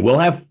 Mm-hmm. Yeah, we'll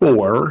have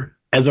 4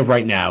 as of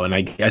right now, and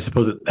I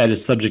suppose that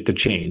is subject to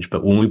change.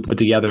 But when we put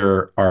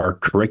together our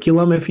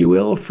curriculum, if you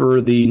will,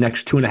 for the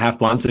next 2.5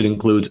 months, it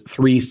includes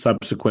 3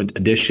 subsequent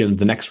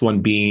editions. The next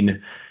one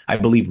being, I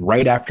believe,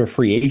 right after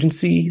free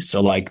agency. So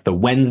like the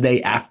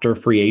Wednesday after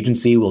free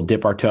agency, we'll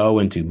dip our toe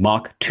into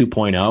mock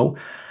 2.0.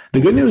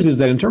 The good news is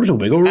that in terms of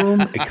wiggle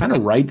room, it kind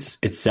of writes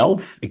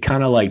itself. It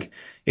kind of like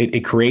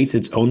it creates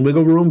its own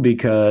wiggle room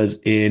because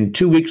in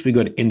 2 weeks, we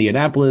go to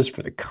Indianapolis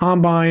for the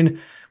Combine.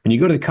 When you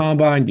go to the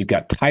Combine, you've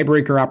got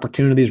tiebreaker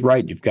opportunities,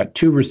 right? You've got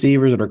 2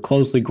 receivers that are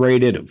closely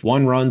graded. If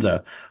one runs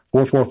a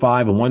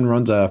 4.45 and one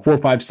runs a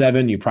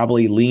 4.57, you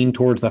probably lean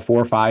towards the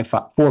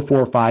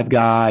 4.45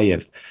 guy.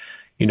 If,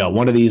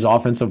 one of these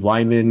offensive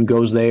linemen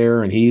goes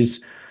there and he's,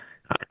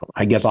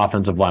 I guess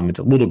offensive lineman's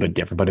a little bit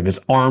different, but if his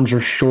arms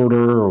are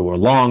shorter or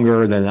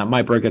longer, then that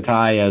might break a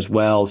tie as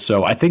well.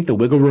 So I think the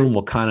wiggle room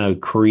will kind of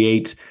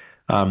create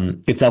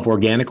itself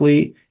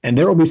organically, and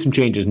there will be some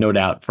changes, no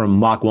doubt, from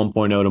mock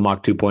 1.0 to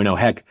mock 2.0.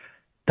 Heck,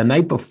 the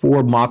night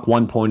before Mock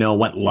 1.0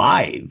 went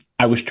live,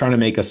 I was trying to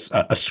make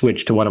a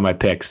switch to one of my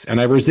picks, and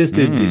I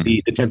resisted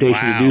the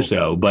temptation to do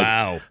so.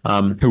 But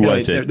who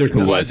was it?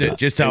 Who was it?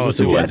 Just tell us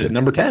who was it. At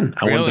number 10.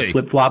 I wanted to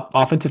flip-flop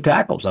offensive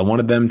tackles. I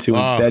wanted them to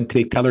instead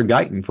take Tyler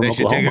Guyton from Oklahoma. They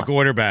should take a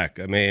quarterback.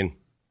 I mean,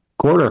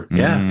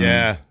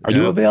 yeah. Are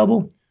you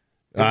available?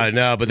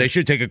 No, but they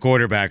should take a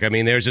quarterback. I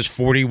mean, there's this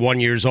 41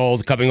 years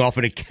old coming off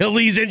an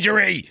Achilles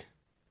injury.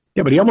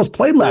 Yeah, but he almost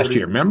played last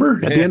year,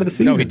 remember? At the end of the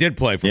season. No, he did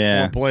play for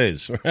 4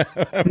 plays.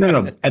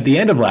 No, at the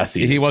end of last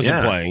season. He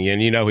wasn't playing, and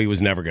you know he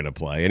was never going to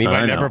play. And he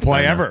might never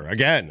play ever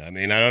again. I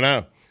mean, I don't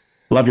know.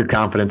 Love your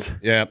confidence.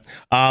 Yeah.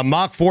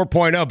 Mock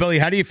 4.0. Billy,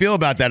 how do you feel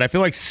about that? I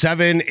feel like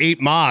 7,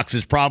 8 mocks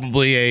is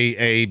probably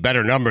a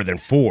better number than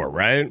 4,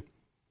 right?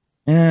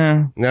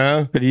 Yeah.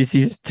 No? But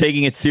he's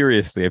taking it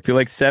seriously. I feel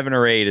like 7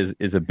 or 8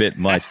 is a bit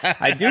much.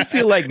 I do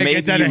feel like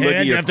maybe you look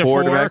at your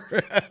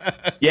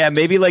quarterbacks. Yeah,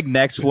 maybe like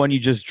next one you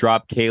just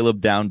drop Caleb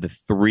down to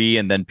 3,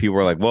 and then people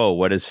are like, whoa,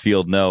 what does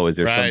Field know? Is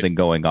there something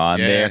going on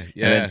there?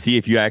 Yeah. And then see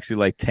if you actually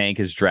like tank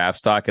his draft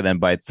stock, and then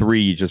by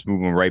 3 you just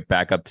move him right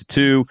back up to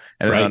 2,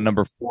 and then on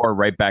number 4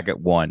 right back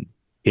at 1.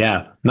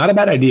 Yeah, not a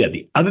bad idea.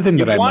 The other thing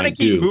that I might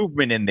do, you want to keep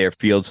movement in their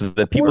field so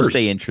that people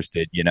stay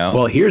interested, you know?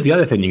 Well, here's the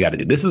other thing you got to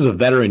do. This is a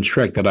veteran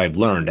trick that I've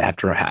learned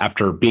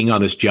after being on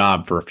this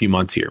job for a few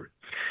months here,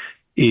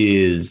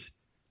 is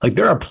like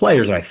there are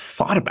players I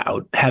thought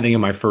about having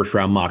in my first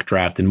round mock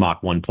draft in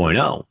mock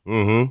 1.0.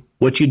 Mm-hmm.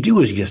 What you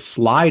do is you just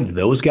slide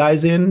those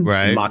guys in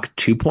mock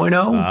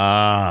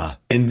 2.0.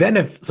 And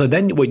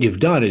then what you've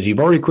done is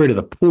you've already created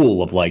a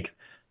pool of like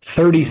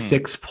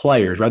 36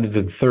 players rather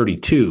than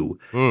 32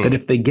 that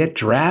if they get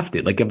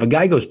drafted, like if a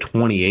guy goes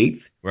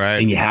 28th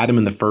and you had him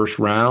in the first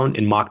round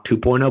in mock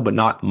 2.0 but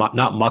not mock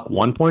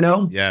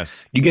 1.0,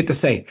 yes, you get to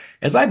say,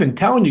 as I've been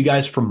telling you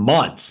guys for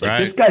months, like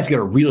this guy's got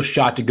a real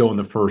shot to go in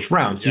the first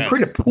round. So you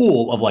create a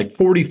pool of like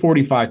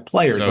 45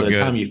 players by the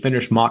time you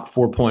finish mock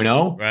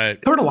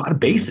 4.0. Covered a lot of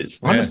bases,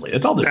 honestly.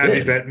 That's all this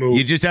is.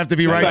 You just have to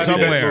be right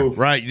somewhere.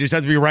 Right. You just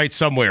have to be right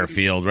somewhere,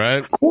 Field, right?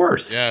 Of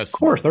course. Yes. Of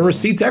course. There are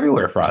receipts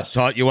everywhere for us.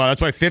 Taught you well.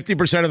 That's why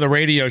 50% of the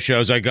radio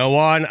shows I go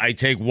on, I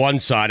take one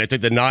side. I took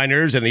the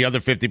Niners, and the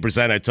other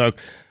 50% I took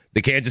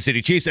the Kansas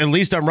City Chiefs. At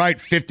least I'm right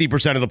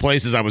 50% of the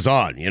places I was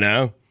on, you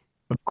know?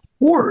 Of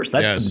course.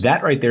 That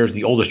right there is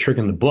the oldest trick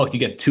in the book. You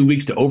get 2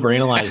 weeks to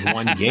overanalyze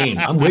one game.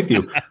 I'm with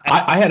you.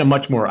 I had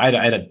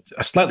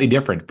a slightly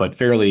different, but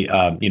fairly,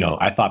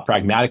 I thought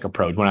pragmatic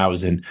approach when I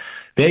was in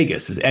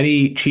Vegas. Is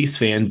any Chiefs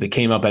fans that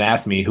came up and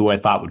asked me who I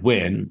thought would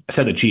win, I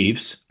said the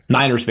Chiefs.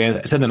 Niners fans,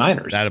 I said the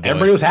Niners.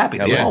 Everybody was happy.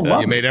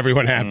 You made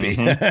everyone happy.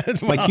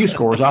 Mm-hmm. My Q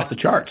score was off the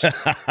charts.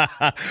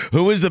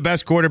 Who is the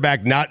best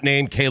quarterback not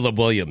named Caleb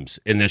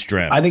Williams in this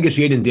draft? I think it's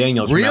Jaden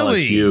Daniels from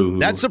LSU.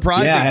 That's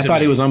surprising. Yeah, I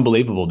thought he was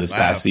unbelievable this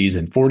past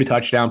season. 40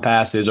 touchdown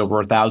passes, over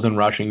 1,000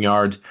 rushing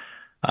yards.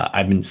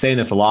 I've been saying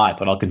this a lot,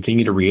 but I'll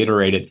continue to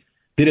reiterate it.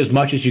 Did as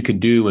much as you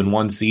could do in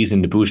one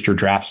season to boost your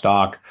draft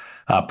stock.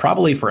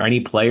 Probably for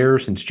any player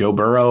since Joe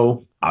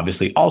Burrow,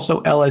 obviously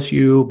also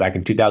LSU back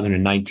in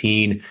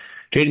 2019.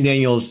 Jaden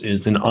Daniels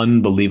is an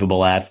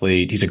unbelievable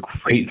athlete. He's a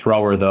great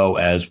thrower, though,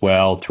 as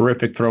well.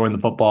 Terrific throwing the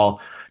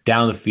football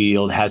down the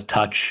field, has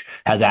touch,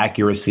 has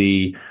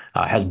accuracy,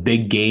 has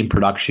big game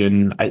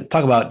production. I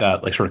talk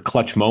about like sort of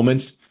clutch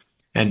moments,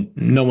 and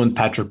no one's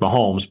Patrick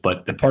Mahomes,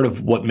 but part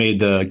of what made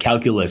the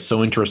calculus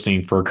so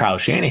interesting for Kyle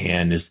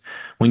Shanahan is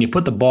when you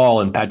put the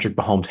ball in Patrick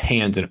Mahomes'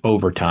 hands in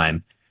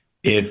overtime,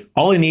 if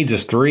all he needs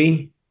is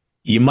 3,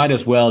 you might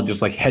as well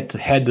just like head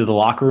to the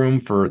locker room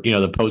for,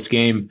 the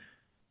post-game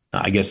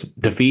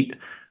defeat.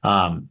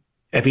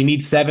 If he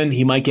needs 7,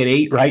 he might get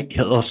 8, right?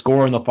 He'll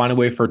score and they'll find a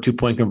way for a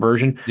 2-point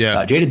conversion.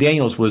 Yeah. Jaden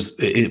Daniels was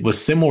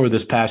similar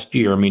this past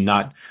year. I mean,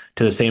 not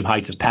to the same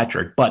heights as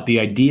Patrick, but the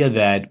idea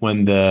that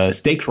when the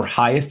stakes were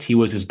highest, he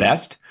was his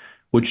best,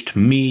 which to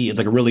me is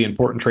like a really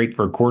important trait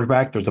for a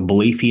quarterback. There's a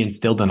belief he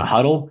instilled in a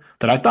huddle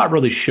that I thought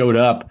really showed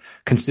up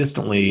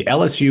consistently.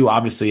 LSU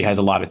obviously has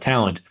a lot of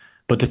talent,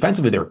 but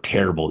defensively they were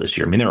terrible this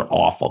year. I mean, they were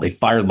awful. They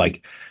fired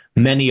like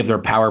many of their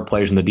power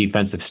players in the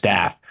defensive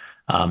staff.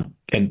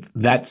 And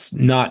that's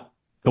not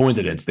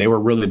coincidence. They were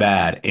really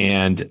bad,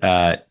 and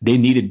they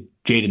needed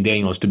Jaden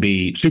Daniels to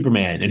be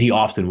Superman, and he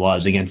often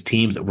was against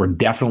teams that were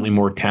definitely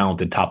more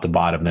talented top to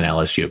bottom than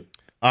LSU.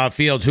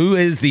 Field, who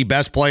is the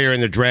best player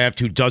in the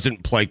draft who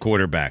doesn't play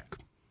quarterback?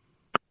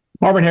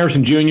 Marvin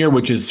Harrison Jr.,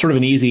 which is sort of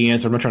an easy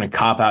answer. I'm not trying to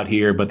cop out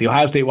here, but the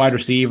Ohio State wide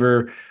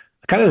receiver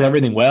kind of does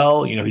everything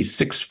well. He's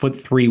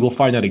 6'3". We'll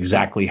find out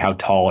exactly how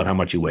tall and how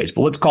much he weighs,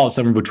 but let's call it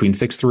somewhere between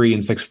 6'3"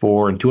 and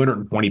 6'4" and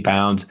 220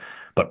 pounds.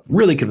 But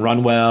really can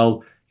run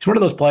well. He's one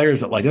of those players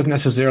that doesn't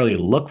necessarily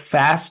look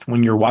fast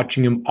when you're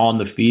watching him on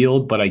the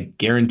field, but I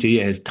guarantee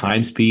you his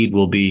time speed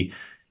will be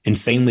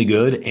insanely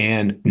good,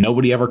 and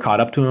nobody ever caught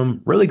up to him.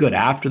 Really good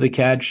after the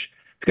catch.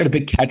 He's got a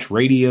big catch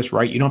radius,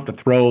 right? You don't have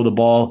to throw the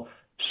ball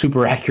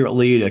super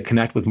accurately to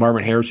connect with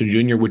Marvin Harrison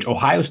Jr., which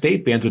Ohio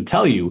State fans would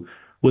tell you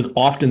was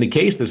often the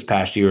case this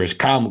past year, as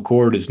Kyle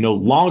McCord is no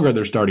longer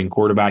their starting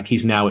quarterback.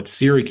 He's now at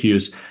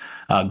Syracuse.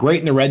 Great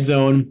in the red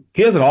zone.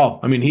 He has it all.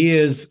 I mean, he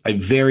is a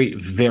very,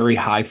 very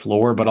high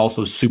floor, but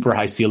also super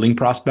high ceiling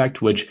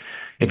prospect, which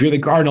if you're the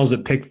Cardinals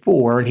at pick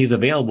 4 and he's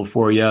available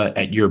for you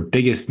at your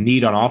biggest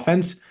need on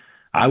offense,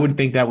 I would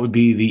think that would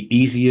be the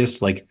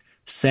easiest, like,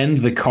 send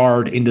the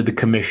card into the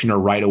commissioner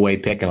right away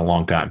pick in a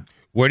long time.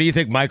 Where do you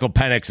think Michael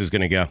Penix is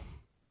going to go?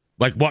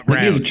 Like what round?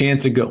 He has a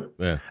chance to go.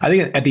 Yeah. I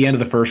think at the end of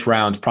the first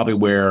round is probably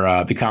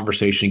where the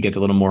conversation gets a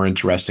little more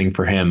interesting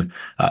for him.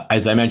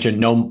 As I mentioned,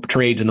 no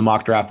trades in the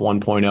mock draft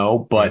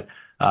 1.0, but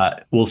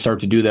we'll start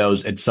to do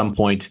those at some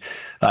point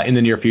in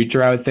the near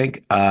future, I would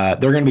think. There are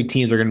going to be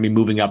teams that are going to be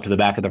moving up to the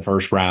back of the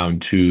first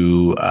round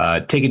to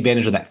take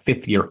advantage of that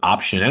 5th-year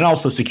option and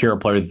also secure a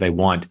player that they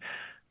want.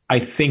 I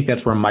think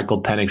that's where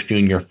Michael Penix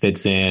Jr.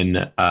 fits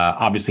in.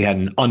 Obviously had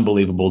an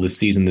unbelievable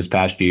this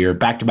past year,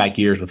 back-to-back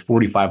years with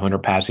 4,500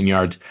 passing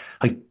yards.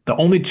 Like the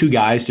only 2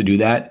 guys to do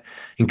that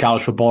in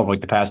college football over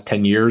like the past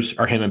 10 years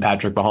are him and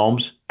Patrick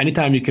Mahomes.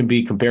 Anytime you can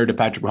be compared to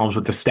Patrick Mahomes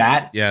with a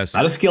stat, yes,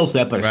 not a skill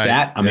set, but a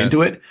stat, I'm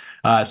into it.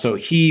 So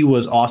he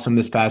was awesome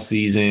this past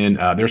season.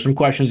 There's some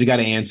questions you got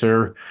to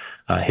answer.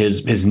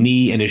 His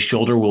knee and his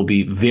shoulder will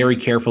be very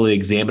carefully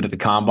examined at the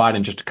combine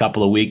in just a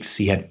couple of weeks.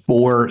 He had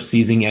 4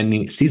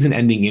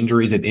 season-ending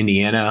injuries at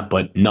Indiana,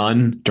 but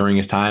none during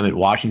his time at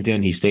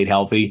Washington. He stayed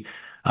healthy.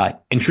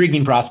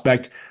 Intriguing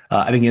prospect.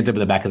 I think he ends up in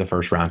the back of the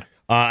first round.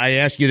 I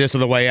asked you this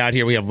on the way out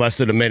here. We have less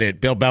than a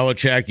minute. Bill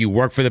Belichick, you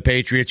work for the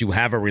Patriots. You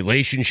have a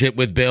relationship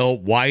with Bill.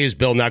 Why is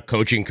Bill not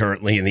coaching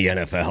currently in the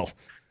NFL?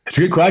 It's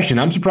a good question.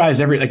 I'm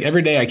surprised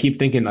every day I keep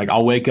thinking like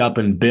I'll wake up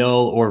and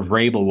Bill or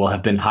Vrabel will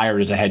have been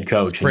hired as a head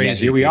coach. And yet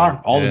here we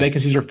are. All the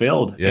vacancies are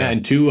filled. Yeah.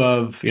 And 2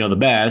 of the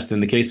best, in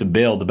the case of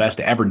Bill, the best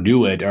to ever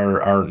do it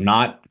are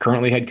not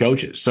currently head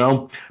coaches.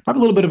 So probably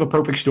a little bit of a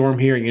perfect storm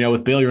here.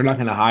 With Bill, you're not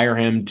going to hire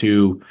him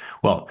you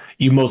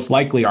most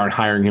likely aren't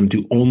hiring him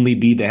to only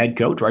be the head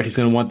coach, right? He's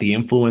going to want the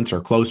influence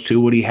or close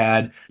to what he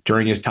had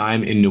during his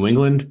time in New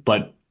England.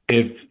 But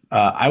if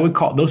I would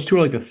call those 2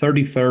 are like the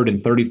 33rd and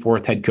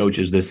 34th head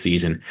coaches this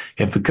season.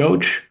 If the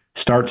coach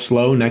starts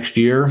slow next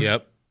year,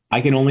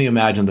 I can only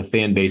imagine the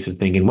fan base is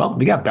thinking, well,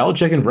 we got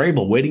Belichick and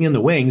Vrabel waiting in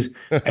the wings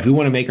if we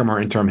want to make him our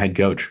interim head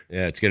coach.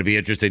 Yeah, it's going to be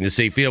interesting to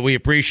see. Phil, we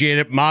appreciate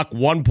it. Mock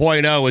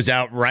 1.0 is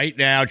out right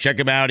now. Check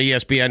him out,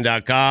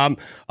 ESPN.com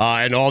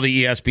and all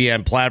the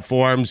ESPN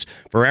platforms.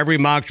 For every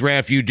mock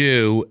draft you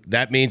do,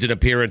 that means an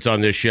appearance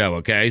on this show,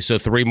 okay? So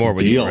 3 more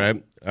with you,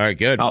 right? All right,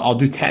 good. I'll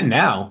do 10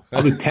 now.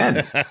 I'll do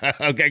 10.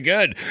 Okay,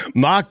 good.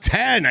 Mock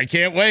 10. I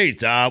can't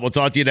wait. We'll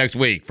talk to you next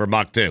week for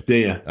Mock 2.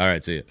 See ya. All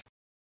right, see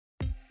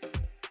ya.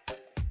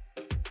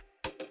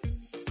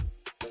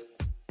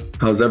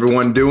 How's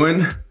everyone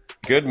doing?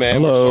 Good,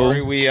 man. Hello.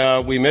 Sorry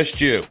we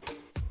missed you.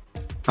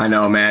 I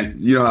know, man.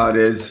 You know how it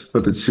is.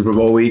 Flipping Super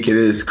Bowl week. It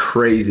is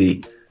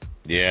crazy.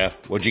 Yeah.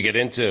 What'd you get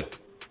into?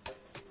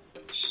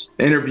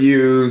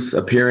 Interviews,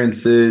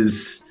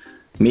 appearances,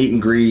 meet and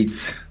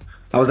greets.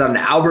 I was out in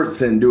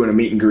Albertson doing a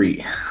meet and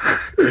greet.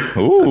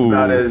 Ooh. It's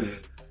not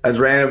as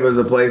random as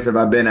a place that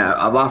I've been at.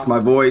 I've lost my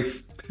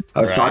voice.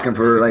 I was talking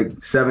for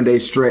like 7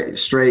 days straight.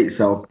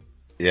 So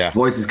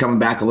voice is coming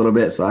back a little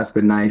bit. So that's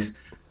been nice.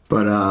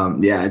 But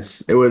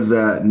it was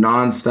a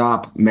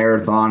nonstop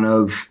marathon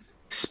of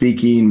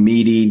speaking,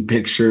 meeting,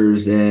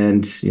 pictures,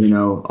 and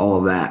all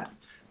of that.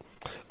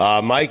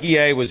 Mikey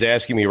A was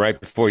asking me right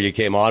before you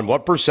came on,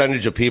 what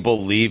percentage of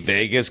people leave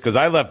Vegas? Because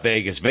I left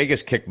Vegas.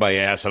 Vegas kicked my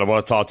ass, and I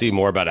want to talk to you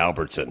more about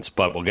Albertsons,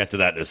 but we'll get to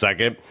that in a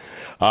second.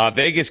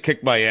 Vegas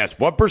kicked my ass.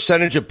 What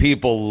percentage of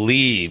people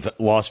leave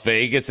Las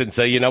Vegas and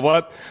say, you know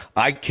what?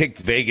 I kicked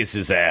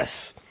Vegas's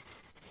ass.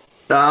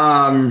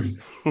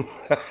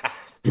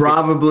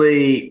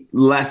 Probably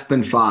less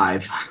than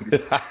 5.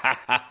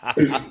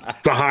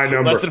 It's a high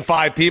number. Less than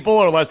 5 people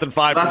or less than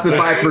 5%? Less than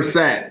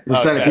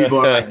 5% of people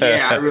are like,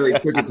 yeah, I really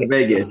took it to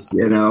Vegas,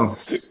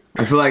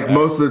 I feel like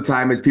most of the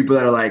time it's people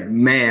that are like,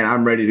 man,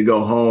 I'm ready to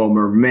go home,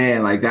 or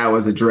man, like that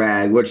was a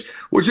drag, which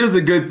is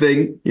a good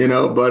thing,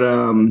 but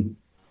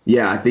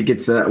I think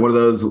it's one of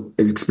those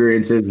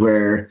experiences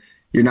where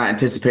you're not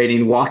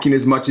anticipating walking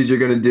as much as you're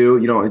going to do.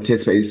 You don't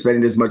anticipate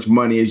spending as much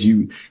money as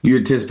you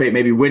anticipate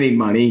maybe winning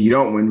money. You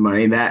don't win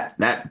money. That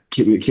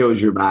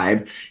kills your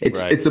vibe.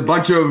 It's a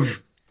bunch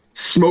of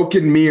smoke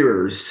and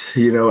mirrors,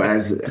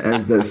 as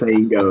the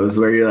saying goes,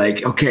 where you're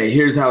like, okay,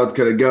 here's how it's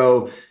going to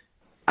go.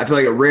 I feel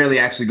like it rarely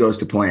actually goes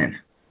to plan.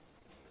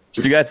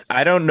 So guys,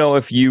 I don't know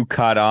if you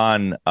caught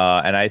on,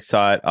 and I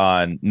saw it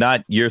on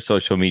not your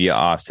social media,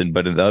 Austin,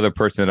 but the other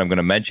person that I'm going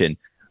to mention.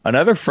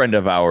 Another friend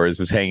of ours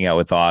was hanging out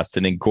with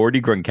Austin and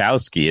Gordy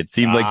Gronkowski. It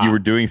seemed like you were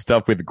doing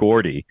stuff with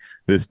Gordy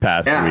this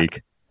past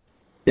week.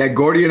 Yeah,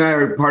 Gordy and I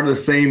are part of the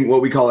same,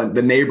 what we call it,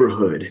 the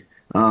neighborhood.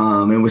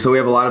 So we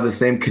have a lot of the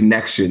same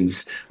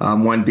connections,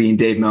 one being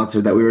Dave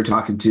Meltzer that we were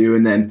talking to.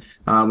 And then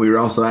we were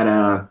also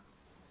at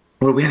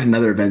we had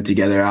another event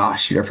together. Oh,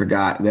 shoot, I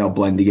forgot. They all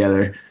blend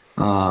together.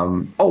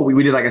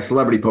 We did like a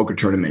celebrity poker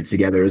tournament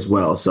together as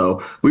well.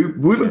 So we've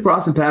been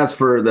crossing paths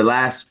for the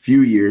last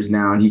few years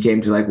now. And he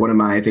came to like one of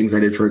my things I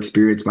did for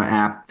Experience, my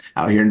app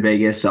out here in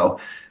Vegas. So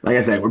like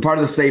I said, we're part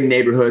of the same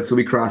neighborhood. So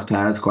we cross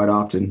paths quite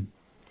often.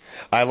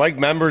 I like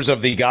members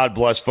of the God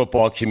Bless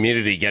Football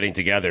community getting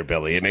together,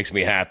 Billy. It makes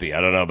me happy.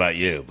 I don't know about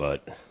you,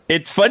 but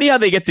it's funny how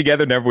they get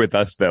together never with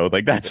us, though.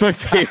 Like, that's my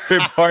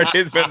favorite part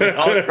is when they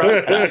all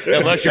cross.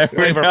 Unless you're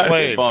Flavor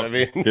Flav. I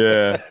mean,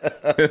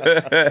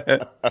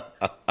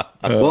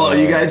 Well,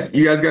 you guys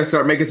got to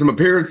start making some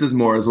appearances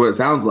more, is what it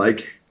sounds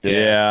like.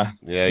 Yeah.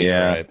 You're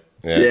right.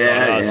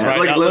 Yeah.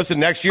 Right. Now, listen,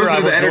 next year I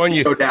will join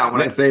you. Go down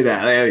when I say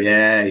that.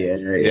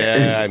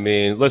 Yeah. I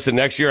mean, listen,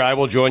 next year I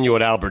will join you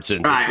at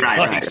Albertsons.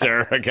 Right.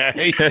 Sir.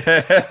 Okay.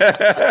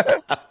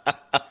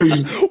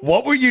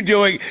 What were you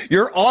doing?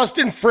 You're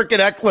Austin frickin'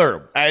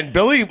 Eckler. And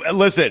Billy,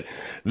 listen,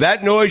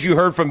 that noise you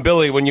heard from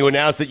Billy when you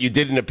announced that you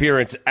did an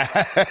appearance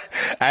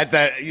at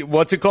that,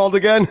 what's it called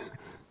again?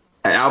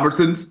 At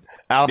Albertsons,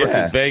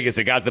 Vegas,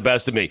 it got the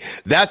best of me.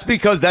 That's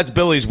because that's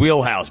Billy's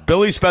wheelhouse.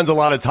 Billy spends a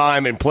lot of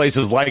time in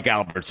places like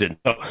Albertsons.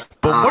 But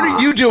what are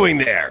you doing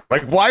there?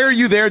 Like, why are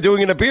you there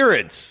doing an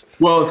appearance?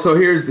 Well, so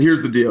here's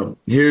the deal.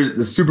 Here's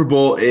the Super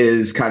Bowl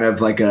is kind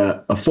of like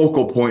a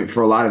focal point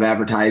for a lot of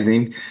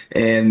advertising,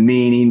 and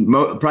meaning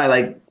probably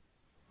like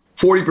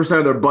 40%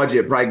 of their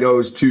budget probably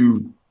goes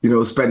to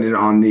spend it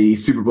on the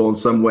Super Bowl in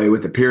some way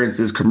with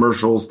appearances,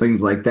 commercials,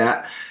 things like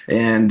that.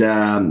 And,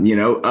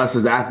 us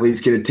as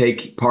athletes get to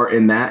take part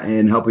in that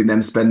and helping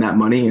them spend that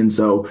money. And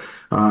so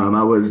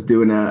I was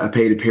doing a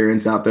paid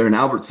appearance out there in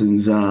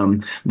Albertsons, a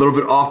little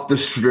bit off the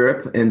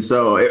strip. And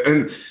so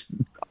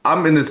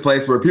I'm in this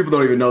place where people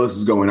don't even know this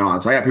is going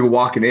on. So I got people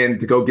walking in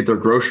to go get their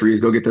groceries,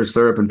 go get their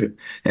syrup.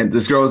 And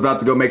this girl was about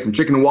to go make some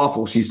chicken and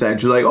waffles, she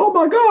said. She's like, oh,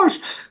 my gosh.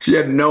 She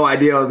had no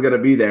idea I was going to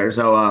be there.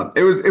 So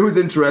it was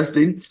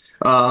interesting.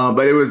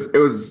 But it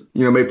was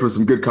made for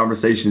some good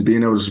conversations,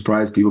 being able to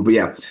surprise people. But,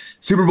 yeah,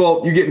 Super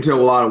Bowl, you get into a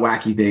lot of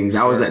wacky things.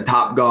 I was at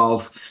Top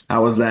Golf. I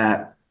was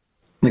at,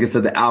 like I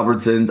said, the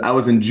Albertsons. I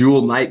was in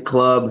Jewel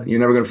nightclub. You're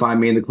never gonna find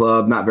me in the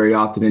club, not very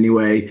often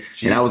anyway.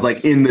 Jesus. And I was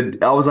like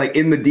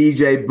in the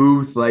DJ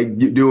booth, like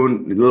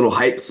doing a little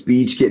hype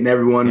speech, getting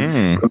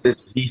everyone from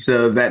this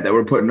visa event that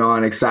we're putting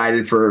on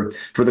excited for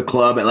the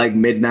club at like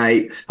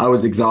midnight. I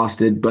was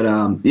exhausted, but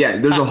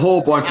there's a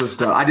whole bunch of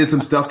stuff. I did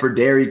some stuff for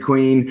Dairy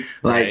Queen.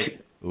 Like,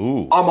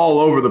 I'm all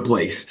over the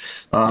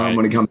place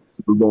when it comes to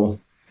Super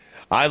Bowl.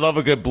 I love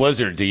a good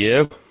blizzard. Do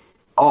you?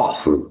 Oh,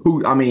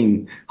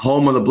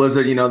 home of the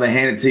blizzard, they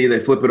hand it to you, they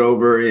flip it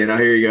over,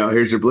 here you go,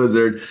 here's your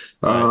blizzard.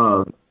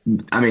 Right.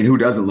 Who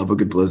doesn't love a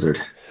good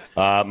blizzard?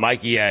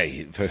 Mikey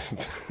A.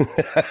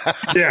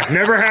 Yeah,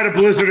 never had a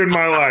blizzard in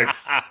my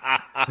life.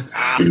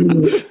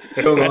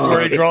 That's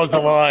where he draws the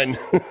line.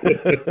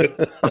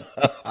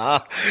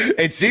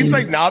 It seems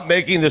like not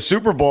making the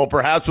Super Bowl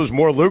perhaps was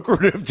more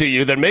lucrative to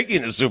you than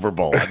making the Super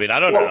Bowl. I mean, I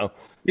don't know.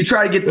 You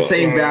try to get the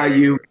same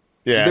value.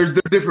 Yeah, there's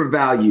different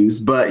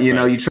values, but you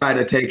try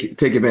to take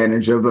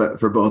advantage of it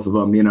for both of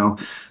them.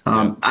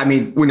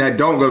 When I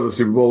don't go to the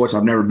Super Bowl, which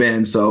I've never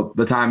been, so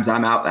the times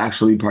I'm out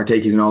actually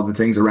partaking in all the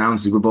things around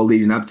Super Bowl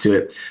leading up to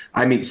it,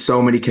 I meet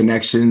so many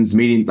connections,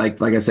 meeting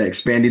like I said,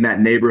 expanding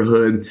that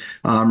neighborhood,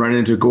 running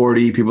into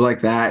Gordy, people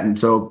like that, and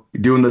so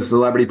doing the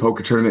celebrity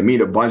poker tournament, meet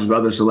a bunch of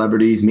other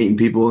celebrities, meeting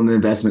people in the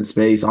investment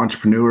space,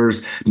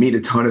 entrepreneurs, meet a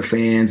ton of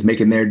fans,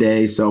 making their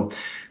day. So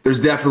there's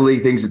definitely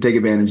things to take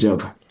advantage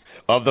of.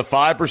 Of the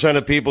 5%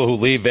 of people who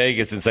leave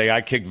Vegas and say,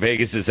 I kicked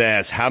Vegas's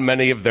ass, how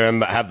many of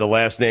them have the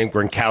last name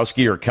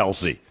Gronkowski or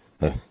Kelsey?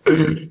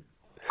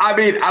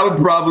 I would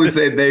probably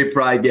say they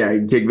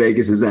probably kick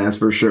Vegas's ass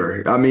for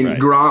sure. Right.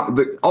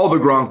 Gronk, all the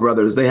Gronk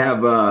brothers, they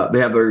have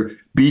their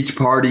beach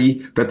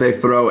party that they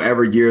throw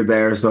every year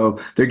there. So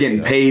they're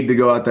getting paid to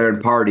go out there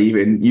and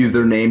party and use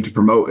their name to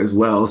promote as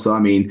well.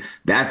 So,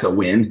 that's a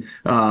win.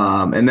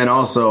 And then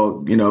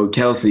also,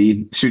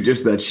 Kelsey,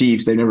 just the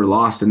Chiefs, they never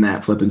lost in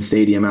that flipping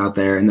stadium out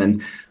there. And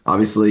then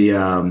obviously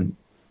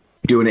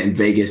doing it in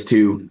Vegas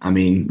too.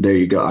 There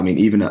you go.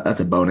 That's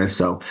a bonus.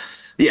 So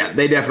yeah,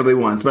 they definitely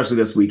won, especially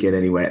this weekend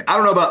anyway. I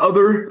don't know about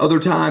other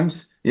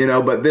times,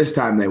 but this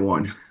time they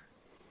won.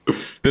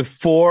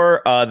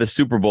 Before the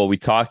Super Bowl, we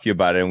talked to you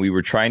about it, and we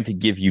were trying to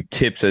give you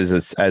tips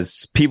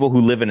as people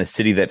who live in a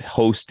city that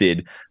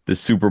hosted the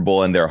Super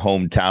Bowl in their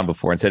hometown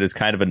before, and said it's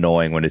kind of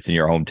annoying when it's in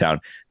your hometown.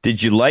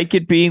 Did you like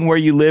it being where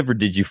you live, or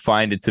did you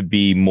find it to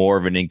be more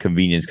of an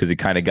inconvenience because it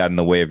kind of got in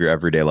the way of your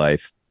everyday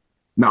life?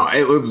 No,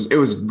 it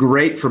was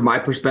great from my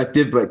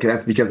perspective, but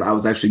that's because I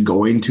was actually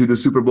going to the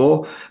Super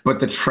Bowl. But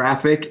the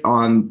traffic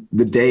on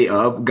the day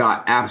of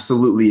got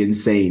absolutely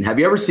insane. Have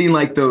you ever seen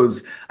like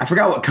those? I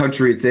forgot what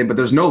country it's in, but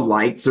there's no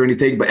lights or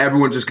anything, but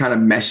everyone just kind of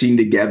meshing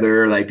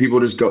together. Like people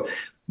just go.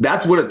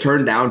 That's what it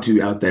turned down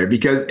to out there,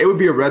 because it would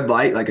be a red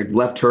light, like a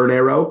left turn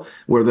arrow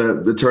where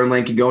the turn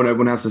lane can go and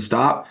everyone has to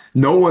stop.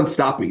 No one's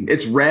stopping.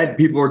 It's red.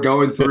 People are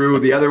going through.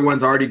 The other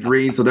one's already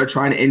green. So they're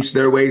trying to inch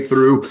their way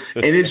through,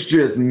 and it's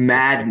just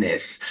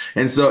madness.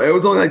 And so it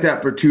was only like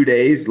that for 2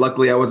 days.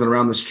 Luckily, I wasn't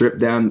around the strip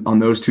down on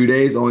those 2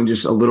 days, only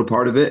just a little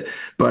part of it.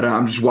 But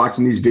I'm just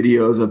watching these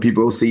videos of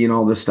people seeing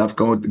all this stuff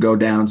go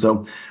down.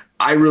 So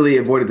I really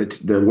avoided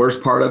the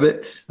worst part of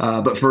it.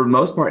 But for the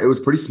most part, it was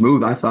pretty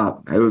smooth. I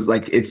thought it was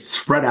like it's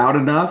spread out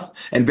enough,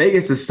 and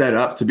Vegas is set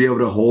up to be able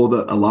to hold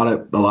a lot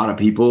of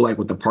people, like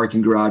with the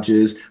parking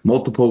garages,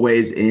 multiple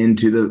ways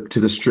into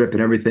the strip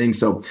and everything.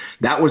 So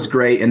that was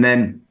great. And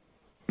then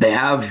they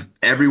have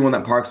everyone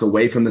that parks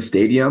away from the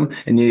stadium,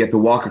 and you have to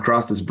walk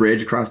across this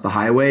bridge across the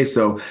highway.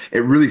 So it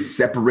really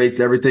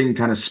separates everything,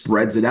 kind of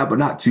spreads it out, but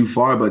not too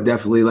far, but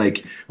definitely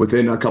like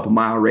within a couple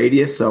mile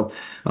radius. So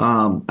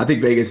I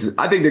think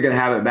I think they're going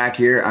to have it back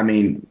here. I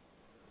mean,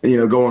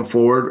 going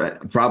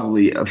forward,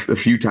 probably a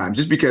few times,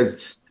 just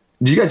because.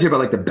 Did you guys hear about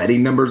like the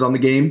betting numbers on the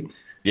game?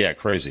 Yeah,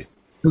 crazy.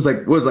 It was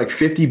like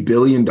 $50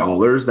 billion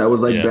that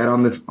was like bet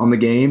on the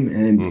game,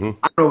 and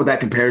I don't know what that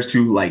compares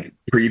to like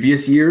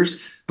previous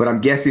years, but I'm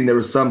guessing there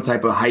was some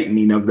type of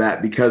heightening of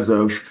that because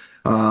of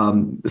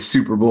the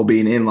Super Bowl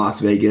being in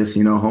Las Vegas,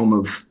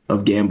 home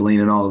of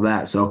gambling and all of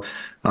that. So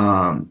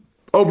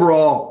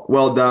overall,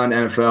 well done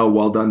NFL,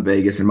 well done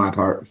Vegas in my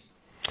part.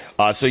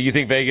 So you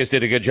think Vegas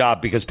did a good job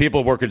because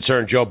people were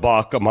concerned, Joe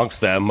Buck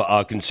amongst them,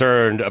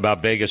 concerned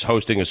about Vegas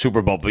hosting a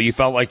Super Bowl, but you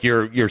felt like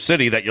your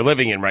city that you're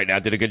living in right now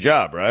did a good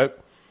job, right?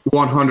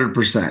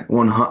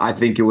 100%. I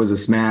think it was a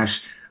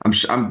smash.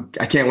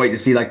 I can't wait to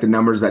see like the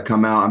numbers that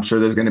come out. I'm sure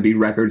there's going to be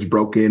records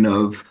broken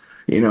of,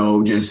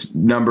 just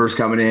numbers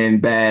coming in,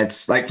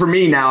 bets. Like for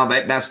me now,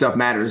 that stuff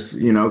matters,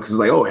 because it's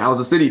like, oh, how's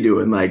the city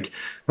doing? Like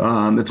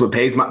that's what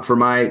pays for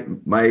my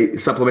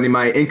supplementing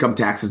my income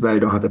taxes that I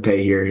don't have to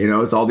pay here.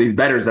 It's all these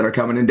bettors that are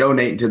coming and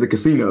donating to the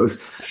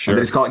casinos. Sure.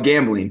 They just call it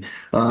gambling.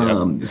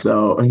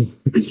 So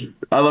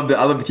I love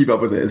to keep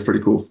up with it. It's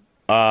pretty cool.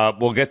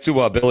 We'll get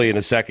to Billy in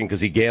a second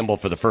because he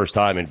gambled for the first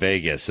time in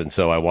Vegas, and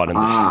so I want him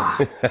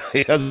to.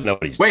 He doesn't know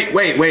what he's doing.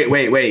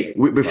 Wait.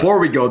 Before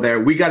we go there,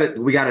 we got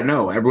to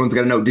know. Everyone's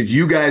got to know. Did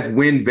you guys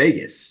win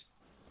Vegas?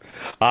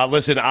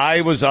 Listen,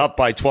 I was up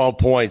by 12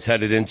 points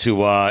headed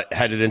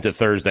into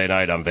Thursday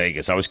night on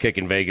Vegas. I was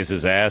kicking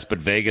Vegas's ass, but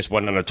Vegas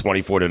went on a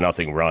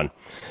 24-0 run,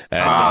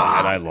 and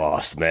I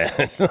lost, man.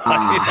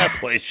 That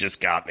place just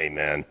got me,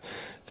 man.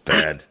 It's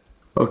bad.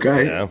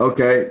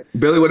 Okay.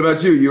 Billy, what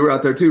about you? You were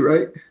out there too,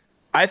 right?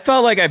 I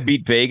felt like I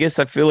beat Vegas.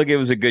 I feel like it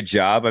was a good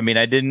job. I mean,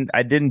 I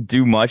didn't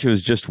do much. It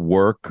was just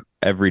work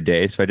every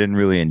day, so I didn't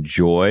really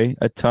enjoy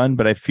a ton,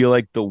 but I feel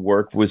like the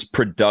work was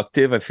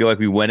productive. I feel like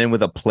we went in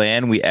with a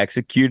plan, we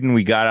executed, and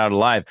we got out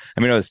alive.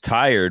 I mean, I was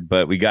tired,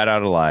 but we got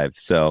out alive.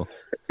 So,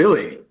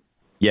 Billy.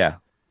 Yeah.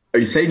 Are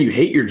you saying you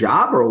hate your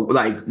job, or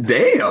like,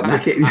 damn?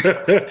 He didn't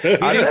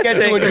get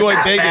to enjoy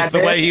Vegas the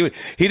way he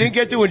didn't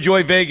get to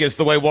enjoy Vegas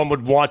the way one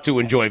would want to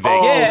enjoy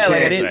Vegas. Yeah,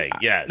 like I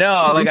didn't.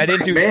 No, like I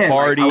didn't do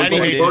parties. And he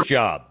hates his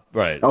job.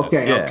 Right.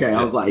 Okay.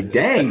 I was like,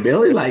 dang,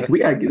 Billy, like we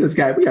gotta get this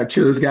guy. We gotta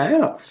cheer this guy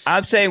up.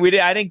 I'm saying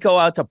I didn't go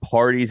out to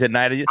parties at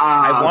night.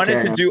 I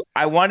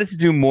wanted to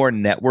do more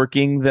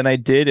networking than I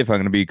did, if I'm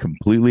going to be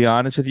completely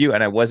honest with you.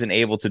 And I wasn't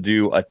able to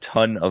do a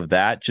ton of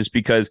that just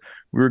because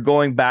we were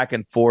going back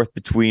and forth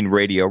between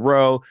Radio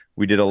Row.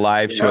 We did a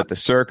live show at the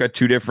Circa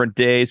 2 different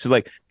days. So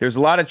like, there's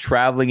a lot of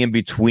traveling in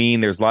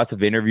between. There's lots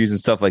of interviews and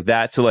stuff like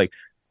that. So like,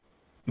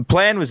 the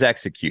plan was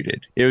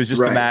executed. It was just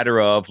a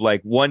matter of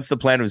like, once the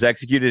plan was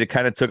executed, it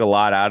kind of took a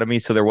lot out of me.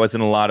 So there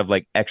wasn't a lot of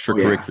like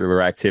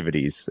extracurricular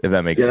activities, if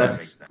that makes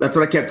sense. That's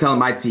what I kept telling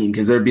my team,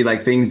 because there'd be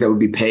like things that would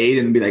be paid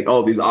and be like,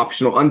 oh, these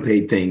optional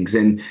unpaid things.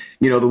 And,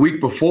 the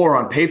week before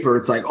on paper,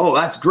 it's like, oh,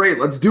 that's great.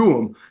 Let's do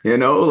them,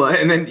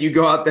 and then you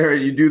go out there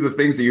and you do the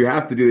things that you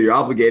have to do, that you're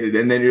obligated.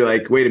 And then you're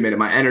like, wait a minute,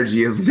 my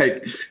energy is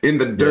like in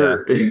the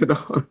dirt,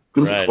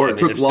 Right. Or it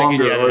took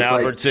longer. Or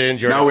it's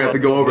like, now we have to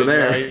go over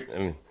there.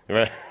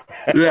 Right.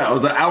 Yeah, I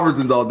was at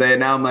Albertsons all day.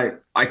 And now I'm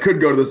like, I could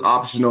go to this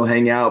optional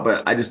hangout,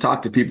 but I just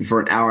talked to people for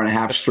an hour and a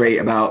half straight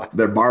about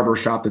their barber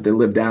shop that they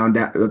live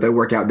that they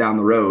work out down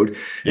the road.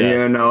 Yes.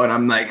 And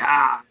I'm like,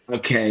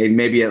 okay,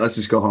 maybe let's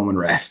just go home and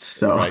rest.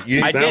 So right.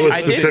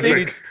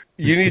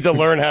 You need to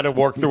learn how to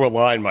work through a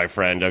line, my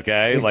friend.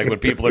 Okay, like when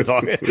people are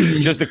talking,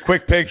 just a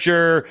quick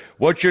picture.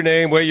 What's your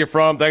name? Where you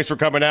from? Thanks for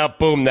coming out.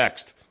 Boom.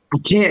 Next. I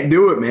can't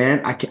do it,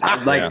 man. I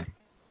can't.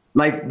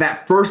 Like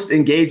that first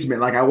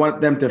engagement, like I want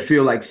them to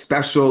feel like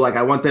special. Like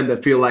I want them to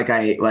feel like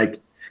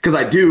because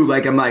I do,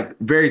 like I'm like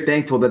very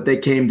thankful that they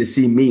came to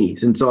see me.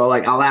 And so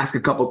I'll ask a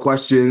couple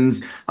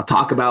questions. I'll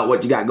talk about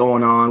what you got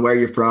going on, where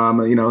you're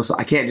from, so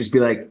I can't just be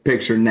like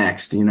picture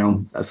next,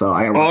 so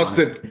I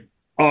gotta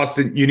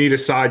Austin, you need a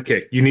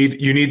sidekick. You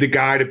need the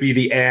guy to be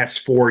the ass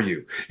for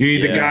you. You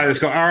need the guy that's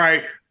going, all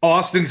right,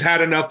 Austin's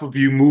had enough of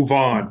you, move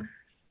on.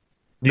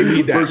 You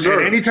need that. For sure.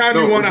 And anytime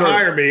you want to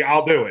hire me,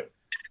 I'll do it.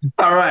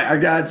 All right, I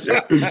got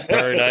you.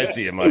 Very nice of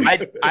you,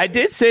 Mike. I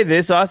did say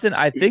this, Austin.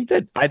 I think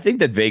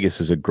that Vegas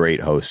is a great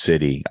host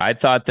city. I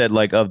thought that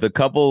like of a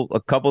couple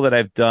that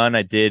I've done,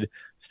 I did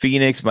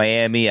Phoenix,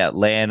 Miami,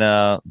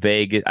 Atlanta,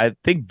 Vegas. I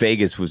think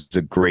Vegas was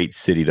a great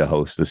city to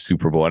host the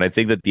Super Bowl, and I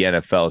think that the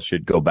NFL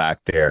should go back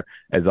there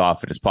as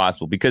often as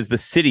possible because the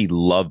city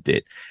loved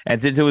it.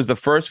 And since it was the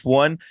first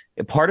one,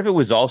 part of it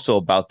was also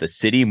about the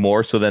city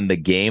more so than the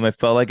game. I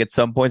felt like at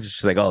some points it's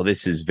just like, oh,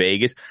 this is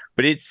Vegas,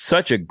 but it's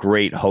such a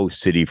great host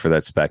city for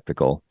that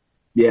spectacle.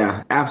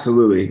 Yeah,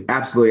 absolutely.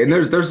 Absolutely. And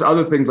there's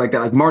other things like that.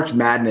 Like March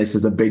Madness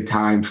is a big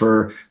time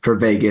for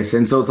Vegas.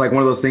 And so it's like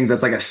one of those things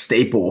that's like a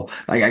staple.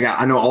 Like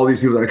I know all these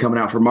people that are coming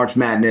out for March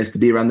Madness to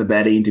be around the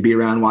betting, to be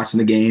around watching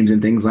the games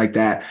and things like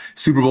that.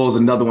 Super Bowl is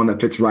another one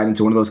that fits right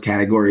into one of those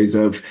categories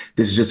of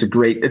this is just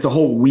it's a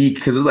whole week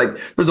because it's like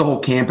there's a whole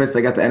campus.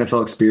 They got the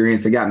NFL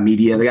experience, they got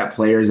media, they got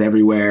players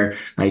everywhere.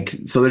 Like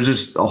so there's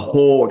just a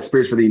whole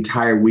experience for the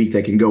entire week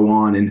that can go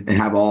on and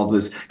have all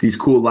these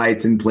cool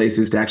lights and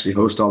places to actually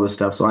host all this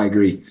stuff. So I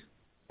agree.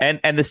 And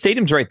the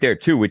stadium's right there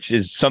too, which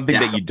is something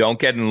that you don't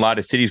get in a lot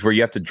of cities where you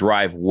have to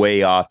drive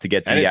way off to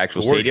get to the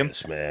actual stadium.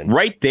 Man.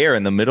 Right there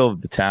in the middle of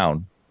the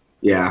town.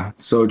 Yeah,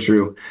 so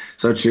true.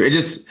 So true. It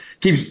just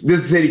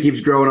this city keeps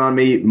growing on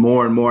me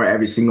more and more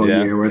every single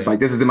year where it's like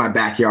this is in my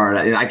backyard.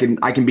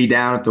 I can be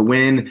down at the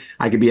Wynn,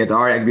 I could be at the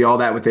Art, I could be all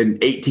that within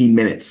 18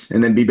 minutes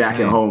and then be back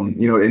at home,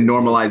 in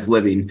normalized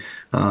living.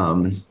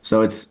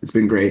 So it's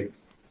been great.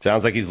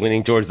 Sounds like he's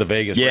leaning towards the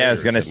Vegas. Yeah, Raiders. I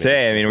was going to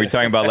say, we're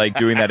talking about like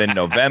doing that in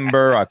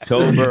November,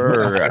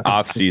 October, or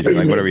off season.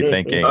 Like, what are we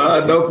thinking?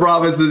 No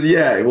promises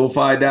yet. We'll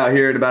find out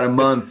here in about a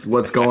month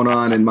what's going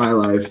on in my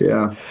life.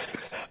 Yeah.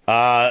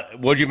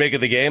 What'd you make of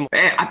the game?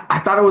 Man, I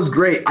thought it was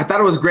great. I thought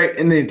it was great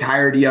in the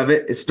entirety of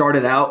it. It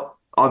started out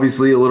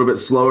obviously a little bit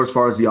slower as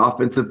far as the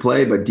offensive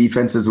play, but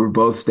defenses were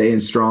both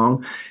staying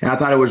strong. And I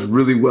thought it was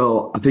really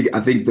well. I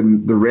think the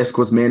risk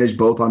was managed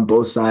on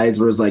both sides,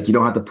 where it's like you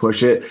don't have to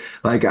push it.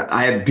 Like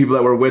I had people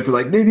that were with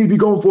like they need to be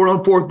going for it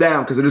on fourth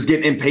down because they're just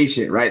getting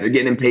impatient, right? They're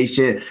getting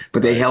impatient,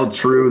 but they held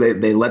true.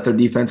 They let their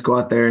defense go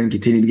out there and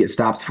continue to get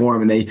stops for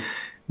them. And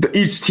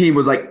each team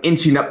was like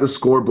inching up the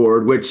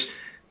scoreboard, which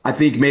I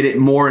think made it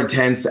more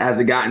intense as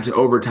it got into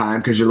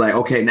overtime because you're like,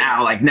 okay,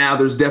 now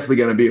there's definitely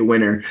going to be a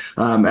winner.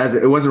 As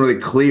it wasn't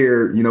really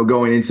clear,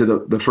 going into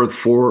the first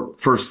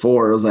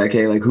four, it was like,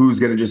 hey, like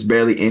who's going to just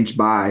barely inch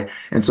by?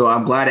 And so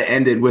I'm glad it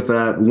ended with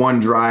one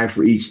drive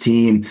for each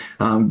team.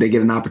 They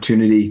get an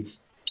opportunity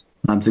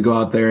to go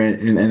out there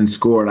and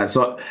score.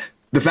 So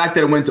the fact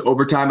that it went to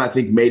overtime, I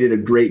think, made it a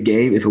great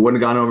game. If it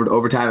wouldn't have gone over to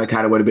overtime, it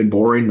kind of would have been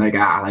boring. Like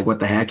what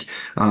the heck?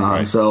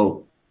 Right.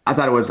 So. I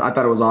thought it was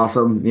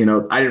awesome.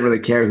 I didn't really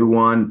care who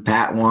won.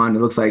 Pat won. It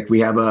looks like we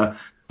have a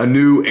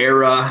new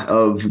era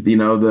of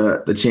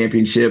the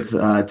championship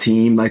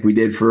team like we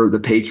did for the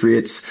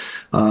Patriots,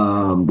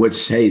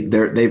 which hey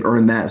they've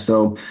earned that.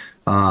 So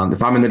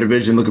if I'm in the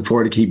division, looking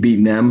forward to keep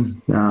beating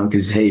them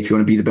because hey, if you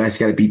want to be the best,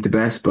 you got to beat the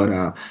best. But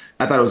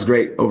I thought it was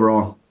great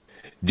overall.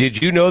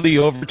 Did you know the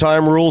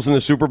overtime rules in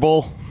the Super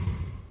Bowl?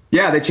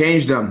 Yeah, they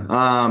changed them.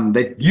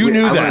 You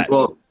knew that.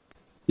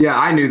 Yeah,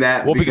 I knew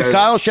that. Well, because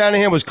Kyle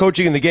Shanahan was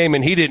coaching in the game,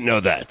 and he didn't know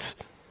that.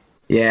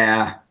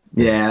 Yeah,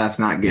 that's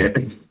not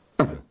good.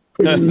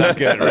 That's not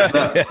good, right?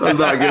 That's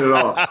not good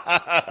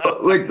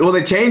at all.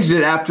 They changed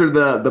it after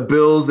the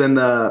Bills and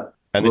the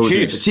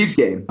Chiefs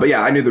game. But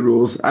yeah, I knew the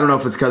rules. I don't know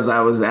if it's because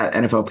I was at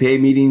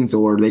NFLPA meetings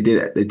or they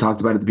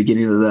talked about it at the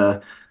beginning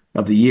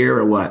of the year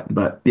or what.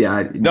 But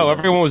yeah, no,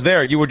 everyone was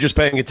there. You were just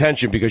paying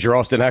attention because you're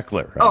Austin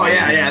Eckler.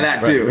 Yeah,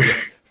 that too. Right.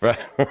 Right.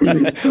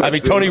 I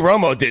mean, Tony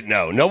Romo didn't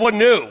know. No one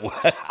knew.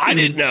 I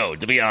didn't know,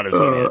 to be honest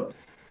with you.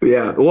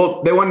 Yeah.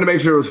 Well, they wanted to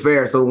make sure it was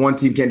fair, so one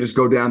team can't just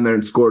go down there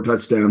and score a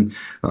touchdown.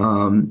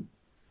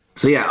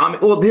 So yeah.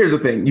 Here's the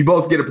thing: you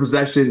both get a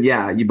possession.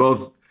 Yeah, you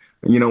both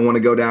want to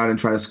go down and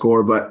try to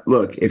score. But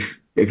look, if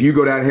you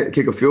go down and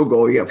kick a field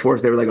goal, you get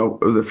forced. They were like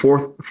the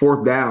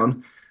fourth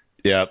down.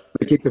 Yep.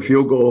 They kick the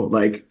field goal.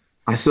 Like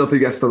I still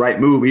think that's the right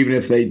move, even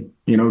if they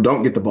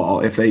don't get the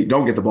ball. If they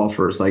don't get the ball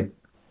first, like.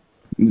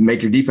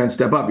 Make your defense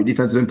step up. Your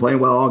defense has been playing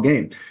well all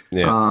game.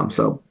 Yeah.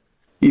 So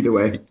either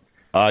way.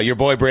 Your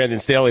boy Brandon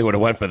Staley would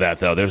have went for that,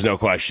 though. There's no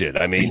question.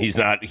 I mean, he's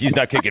not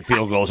kicking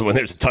field goals when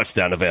there's a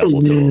touchdown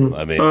available to him.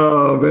 I mean,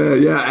 oh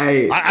man,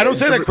 yeah. I don't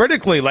say that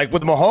critically. Like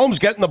with Mahomes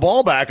getting the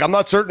ball back, I'm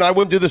not certain I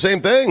wouldn't do the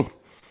same thing.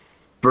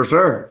 For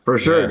sure.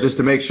 Yeah. Just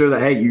to make sure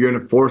that hey, you're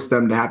going to force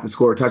them to have to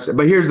score a touchdown.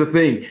 But here's the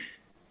thing.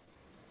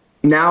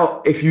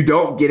 Now, if you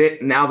don't get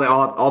it, now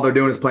all they're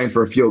doing is playing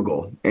for a field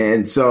goal,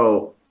 and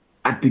so.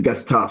 I think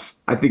that's tough.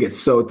 I think it's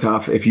so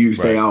tough if you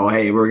say, oh,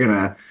 hey, we're going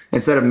to,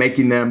 instead of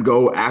making them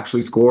go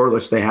actually score,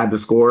 which they had to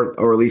score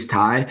or at least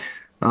tie,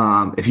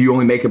 if you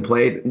only make a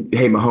play,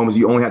 hey, Mahomes,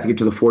 you only have to get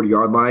to the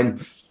 40-yard line.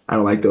 I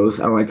don't like those.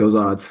 I don't like those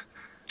odds.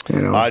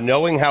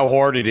 Knowing how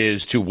hard it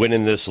is to win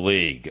in this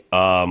league,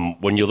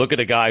 when you look at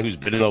a guy who's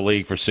been in the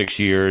league for 6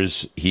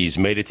 years, he's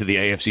made it to the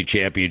AFC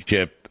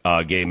Championship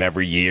game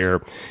every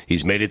year.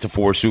 He's made it to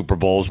 4 Super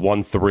Bowls,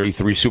 won 3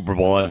 Super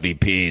Bowl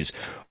MVPs.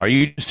 Are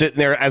you sitting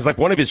there as like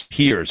one of his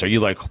peers? Are you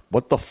like,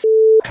 what the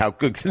how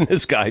good can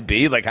this guy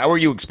be? Like, how are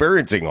you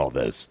experiencing all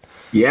this?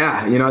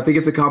 Yeah, I think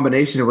it's a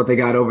combination of what they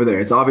got over there.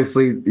 It's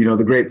obviously,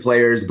 the great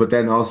players, but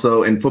then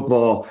also in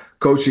football,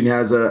 coaching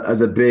has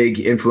a big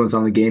influence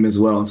on the game as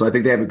well. And so I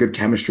think they have a good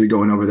chemistry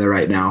going over there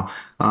right now.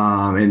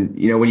 And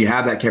when you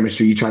have that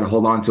chemistry, you try to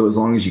hold on to it as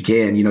long as you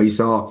can. You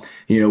saw,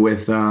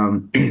 with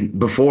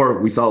before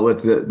we saw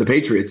it with the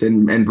Patriots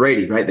and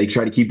Brady, right? They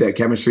try to keep that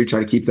chemistry, try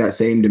to keep that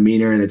same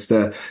demeanor, and it's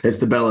the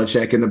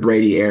Belichick and the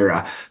Brady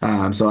era.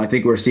 So I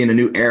think we're seeing a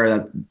new era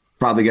that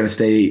probably going to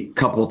stay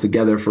coupled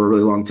together for a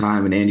really long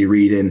time, and Andy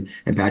Reid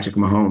and Patrick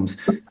Mahomes.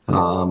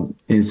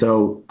 And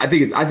so I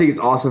think it's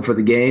awesome for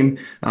the game.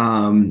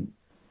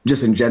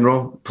 Just in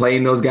general,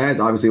 playing those guys,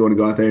 obviously you want to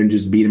go out there and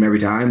just beat them every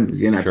time.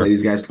 Again, I play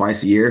these guys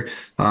twice a year,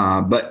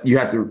 but you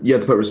have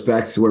to put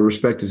respect where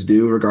respect is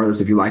due,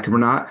 regardless if you like them or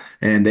not.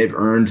 And they've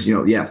earned,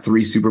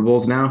 3 Super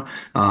Bowls now.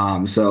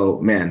 So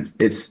man,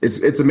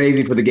 it's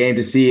amazing for the game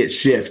to see it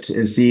shift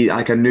and see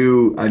like a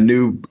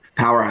new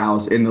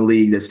powerhouse in the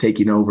league that's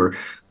taking over.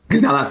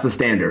 Because now that's the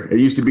standard. It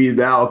used to be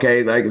now,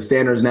 okay, like the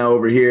standard is now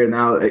over here. And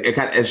now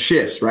it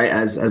shifts, right,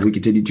 as we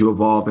continue to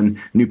evolve and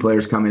new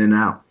players come in and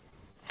out.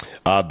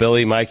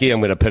 Billy, Mikey, I'm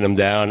going to pin him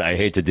down. I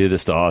hate to do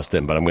this to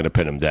Austin, but I'm going to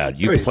pin him down.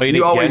 You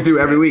always do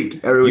every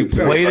week. You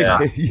played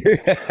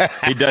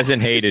He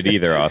doesn't hate it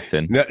either,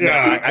 Austin. No,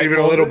 even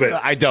a little bit.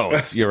 I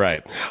don't. You're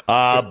right.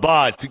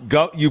 But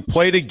you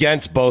played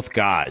against both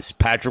guys,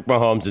 Patrick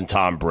Mahomes and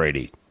Tom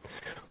Brady.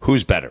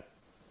 Who's better?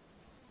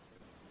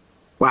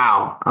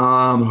 Wow.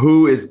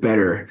 Who is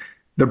better?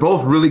 They're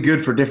both really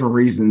good for different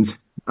reasons.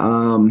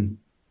 And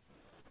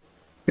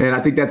I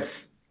think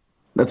that's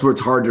where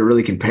it's hard to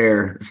really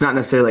compare. It's not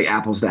necessarily like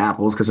apples to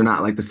apples because they're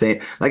not like the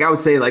same. Like I would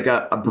say like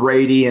a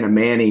Brady and a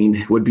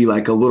Manning would be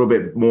like a little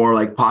bit more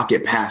like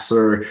pocket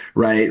passer,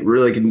 right?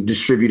 Really can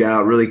distribute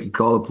out, really can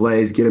call the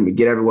plays, get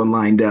everyone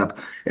lined up.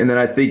 And then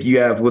I think you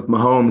have with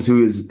Mahomes,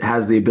 who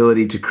has the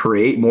ability to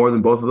create more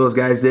than both of those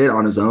guys did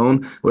on his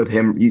own with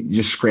him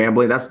just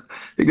scrambling. I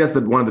think that's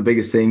one of the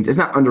biggest things. It's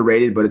not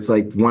underrated, but it's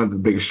like one of the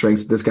biggest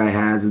strengths that this guy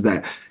has is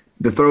that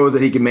the throws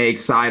that he can make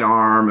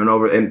sidearm and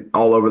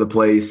all over the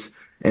place.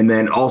 And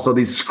then also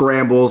these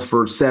scrambles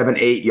for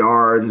 7-8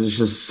 yards. It's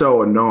just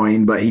so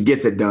annoying, but he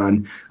gets it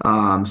done.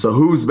 So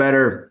who's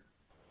better?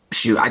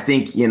 Shoot, I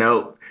think,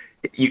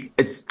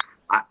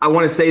 I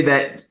want to say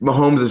that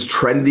Mahomes is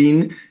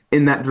trending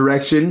in that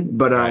direction,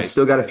 but I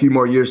still got a few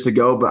more years to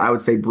go. But I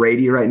would say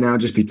Brady right now,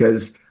 just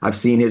because I've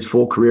seen his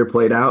full career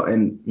played out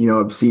and,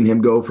 I've seen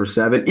him go for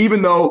 7,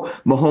 even though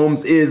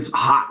Mahomes is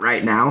hot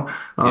right now.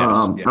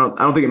 I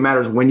don't think it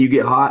matters when you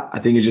get hot. I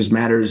think it just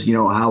matters,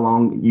 how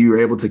long you're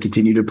able to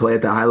continue to play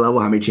at that high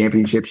level, how many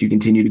championships you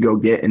continue to go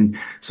get. And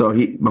so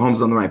Mahomes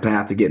is on the right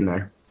path to getting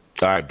there.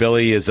 All right,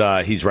 Billy he's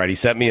right. He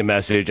sent me a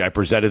message. I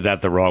presented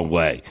that the wrong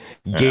way.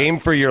 Game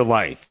for your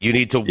life. You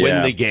need to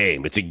win the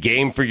game. It's a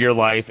game for your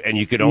life, and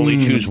you can only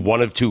choose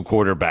one of 2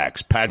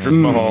 quarterbacks, Patrick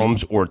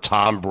Mahomes or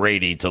Tom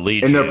Brady, to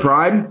lead in you. their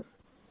prime?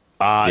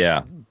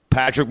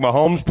 Patrick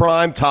Mahomes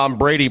prime, Tom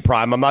Brady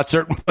prime. I'm not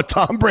certain what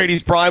Tom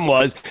Brady's prime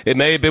was. It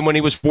may have been when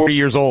he was 40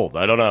 years old.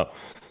 I don't know.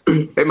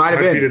 It might have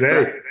been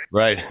today.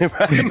 Right.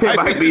 It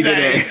might be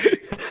today.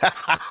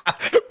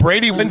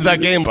 Brady wins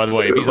that game, by the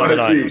way. If he's on the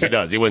Niners, he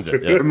does. He wins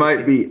it. Yeah. It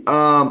might be.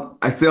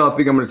 I still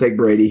think I'm going to take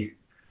Brady.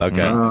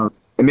 Okay.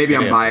 And maybe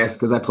I'm biased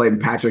because I played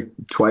Patrick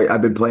twice.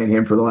 I've been playing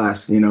him for the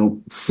last,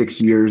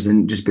 6 years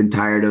and just been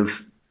tired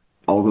of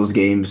all those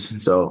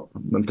games. So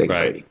I'm taking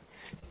Brady.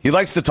 He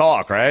likes to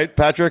talk, right,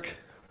 Patrick?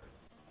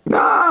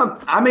 Nah,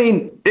 I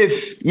mean,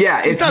 he's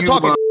not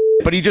talking,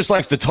 but he just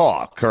likes to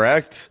talk,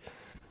 correct?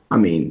 I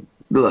mean,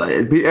 look,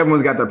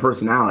 everyone's got their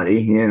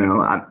personality.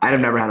 I've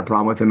never had a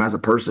problem with him as a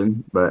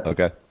person, but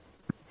okay.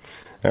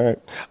 All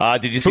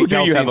right. Did you see Who do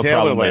Kelsey you have and a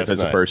Taylor problem with last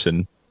as a night?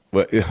 person?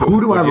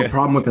 Who do I have a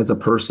problem with as a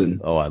person?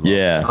 Oh, I love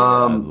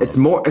that. It's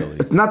more.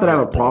 It's not that I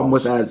have a problem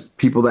with as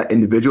people, that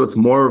individual. It's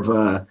more of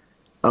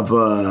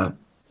a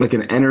like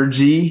an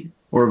energy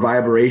or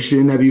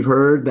vibration. Have you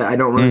heard that I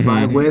don't really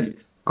vibe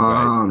with?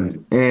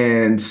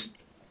 And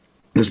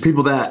there's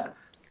people that.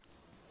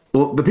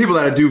 Well, the people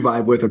that I do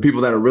vibe with are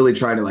people that are really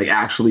trying to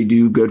actually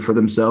do good for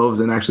themselves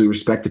and actually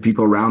respect the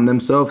people around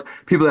themselves.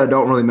 People that I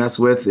don't really mess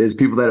with is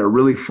people that are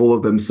really full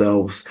of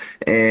themselves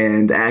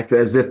and act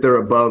as if they're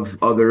above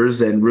others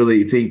and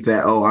really think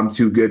that, oh, I'm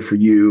too good for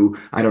you.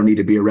 I don't need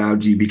to be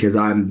around you because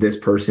I'm this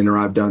person or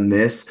I've done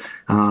this.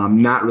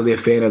 Not really a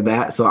fan of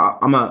that. So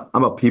I'm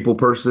a people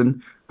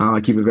person. I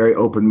keep a very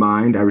open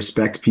mind. I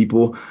respect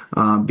people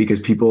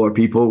because people are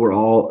people. We're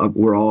all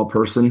a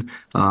person.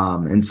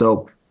 And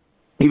so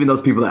even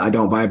those people that I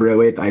don't vibrate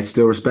with, I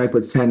still respect,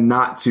 but tend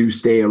not to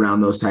stay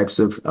around those types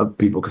of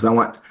people because I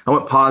want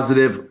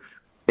positive,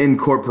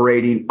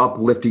 incorporating,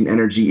 uplifting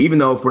energy. Even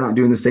though if we're not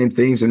doing the same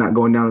things or not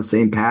going down the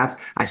same path,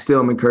 I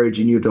still am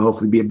encouraging you to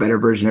hopefully be a better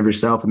version of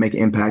yourself and make an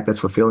impact that's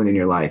fulfilling in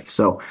your life.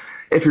 So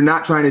if you're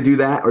not trying to do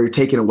that or you're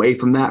taking away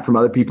from that from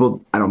other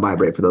people, I don't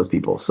vibrate for those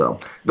people. So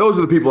those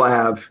are the people I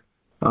have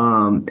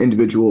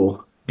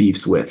individual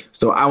beefs with.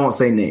 So I won't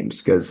say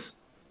names because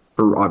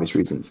for obvious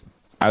reasons.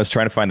 I was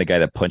trying to find the guy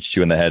that punched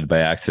you in the head by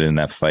accident in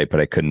that fight, but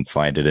I couldn't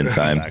find it in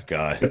time. That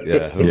guy.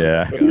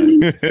 Yeah.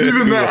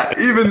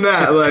 Even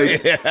that. Look,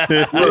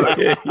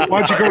 why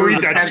don't you go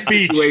read that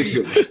speech?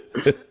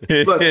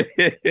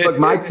 Look,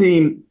 my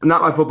team,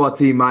 not my football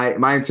team,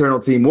 my internal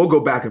team, we'll go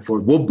back and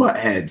forth. We'll butt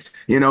heads.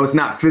 It's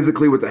not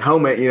physically with the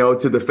helmet,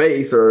 to the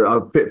face or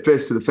a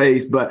fist to the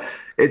face, but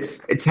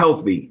it's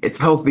healthy. It's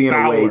healthy in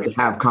a way to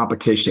have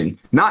competition.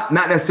 Not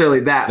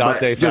necessarily that, but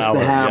just to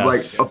have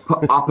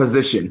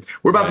opposition.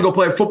 We're about to go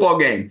play a football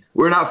game.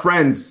 We're not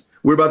friends.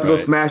 we're about to go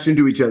smash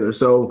into each other.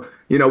 So,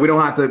 we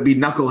don't have to be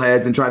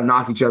knuckleheads and try to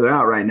knock each other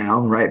out right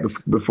now, right?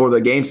 Before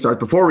the game starts,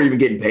 before we're even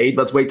getting paid.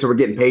 Let's wait till we're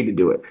getting paid to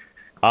do it.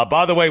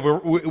 By the way,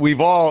 we've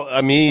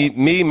all,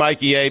 me,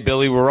 Mikey A,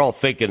 Billy, we're all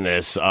thinking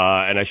this,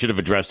 and I should have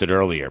addressed it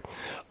earlier.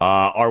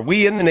 Are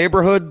we in the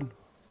neighborhood?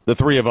 The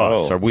three of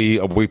us, are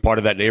we part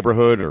of that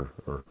neighborhood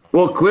or?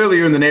 Well, clearly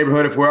you're in the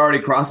neighborhood if we're already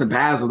crossing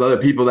paths with other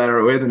people that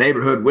are in the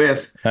neighborhood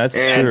with. That's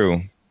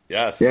true.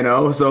 Yes.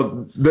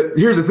 So but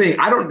here's the thing.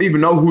 I don't even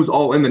know who's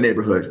all in the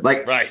neighborhood.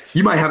 Like,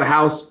 you might have a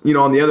house,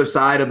 on the other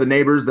side of the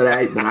neighbors that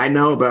I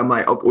know, but I'm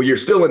like, okay, well, you're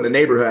still in the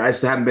neighborhood. I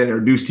just haven't been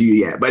introduced to you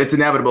yet, but it's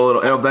inevitable.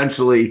 It'll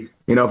eventually,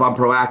 if I'm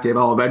proactive,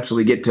 I'll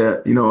eventually get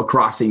to, a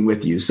crossing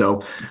with you.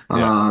 So,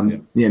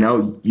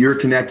 you're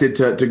connected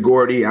to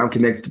Gordy. I'm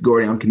connected to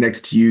Gordy. I'm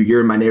connected to you.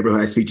 You're in my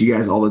neighborhood. I speak to you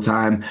guys all the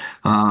time.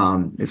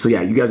 So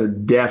yeah, you guys are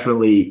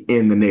definitely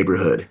in the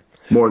neighborhood.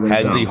 More than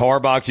Has the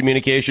Harbaugh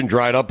communication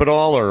dried up at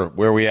all, or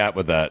where are we at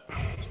with that?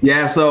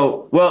 Yeah,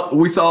 so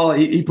we saw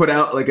he put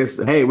out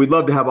hey, we'd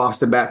love to have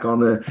Austin back on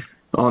the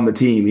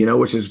team,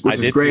 which is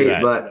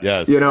great, but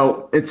yes.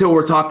 Until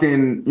we're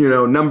talking,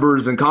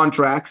 numbers and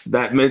contracts,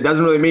 that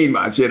doesn't really mean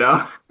much,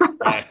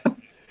 Right.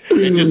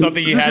 It's just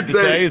something you had to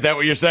say. Is that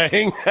what you're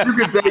saying? You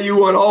could say you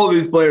want all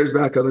these players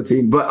back on the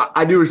team, but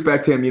I do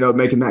respect him,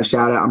 making that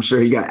shout out. I'm sure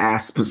he got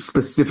asked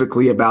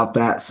specifically about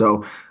that.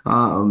 So,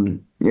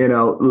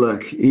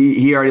 look,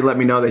 he already let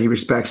me know that he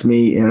respects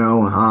me,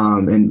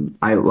 and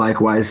I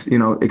likewise,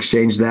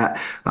 exchange that.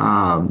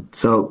 But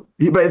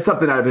it's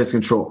something out of his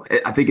control.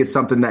 I think it's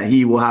something that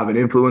he will have an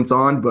influence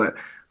on, but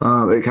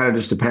it kind of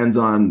just depends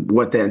on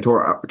what the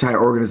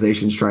entire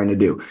organization is trying to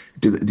do.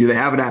 Do they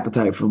have an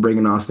appetite for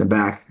bringing Austin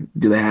back?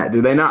 Do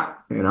they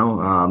not?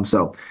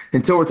 So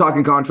until we're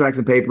talking contracts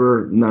and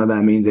paper, none of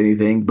that means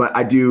anything. But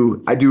I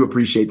do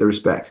appreciate the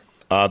respect.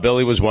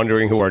 Billy was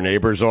wondering who our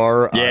neighbors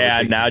are.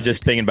 Yeah, now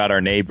just thinking about our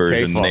neighbors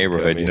in the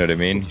neighborhood. You know what I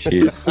mean?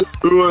 Jeez.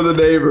 Who are the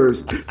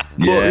neighbors?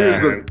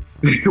 Yeah.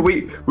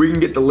 We can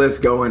get the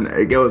list going.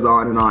 It goes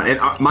on. And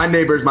my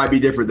neighbors might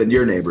be different than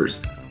your neighbors.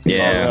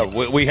 Yeah,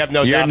 we have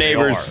no doubt. Your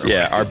neighbors,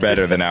 are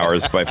better than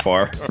ours by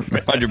far,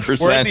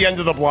 100%. We're at the end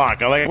of the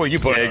block. I like what you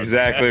put.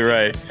 Exactly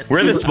right.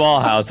 We're the small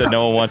house that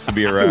no one wants to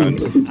be around.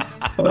 You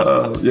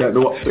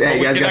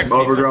guys got some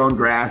overgrown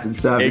grass and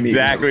stuff.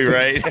 Exactly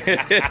right.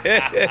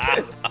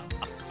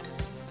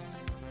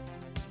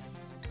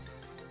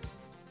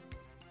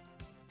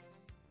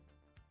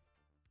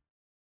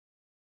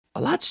 A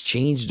lot's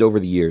changed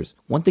over the years.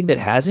 One thing that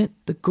hasn't,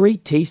 the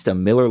great taste of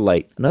Miller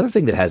Lite. Another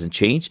thing that hasn't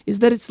changed is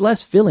that it's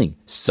less filling.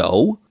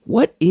 So,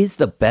 what is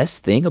the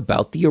best thing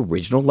about the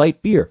original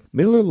light beer?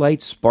 Miller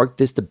Lite sparked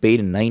this debate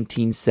in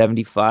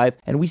 1975,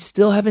 and we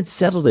still haven't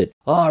settled it.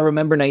 Oh, I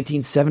remember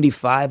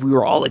 1975, we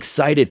were all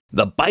excited.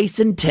 The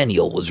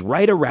bicentennial was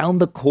right around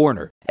the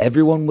corner.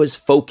 Everyone was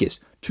focused.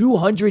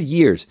 200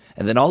 years.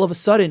 And then all of a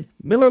sudden,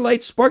 Miller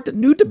Lite sparked a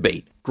new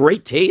debate.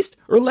 Great taste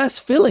or less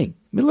filling?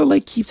 Miller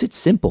Lite keeps it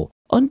simple.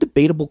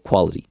 Undebatable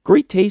quality.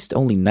 Great taste,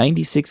 only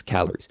 96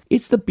 calories.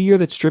 It's the beer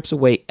that strips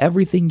away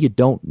everything you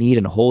don't need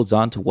and holds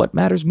on to what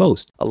matters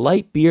most. A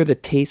light beer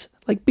that tastes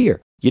like beer.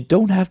 You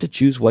don't have to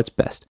choose what's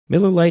best.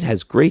 Miller Lite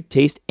has great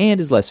taste and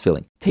is less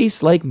filling.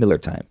 Tastes like Miller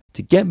time.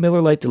 To get Miller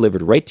Lite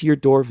delivered right to your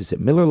door, visit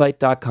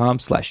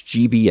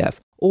MillerLite.com/GBF.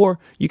 Or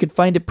you can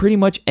find it pretty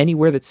much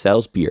anywhere that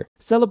sells beer.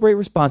 Celebrate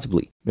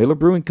responsibly. Miller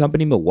Brewing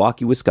Company,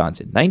 Milwaukee,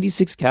 Wisconsin.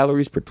 96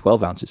 calories per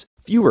 12 ounces.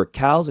 Fewer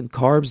calories and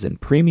carbs than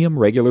premium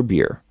regular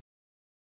beer.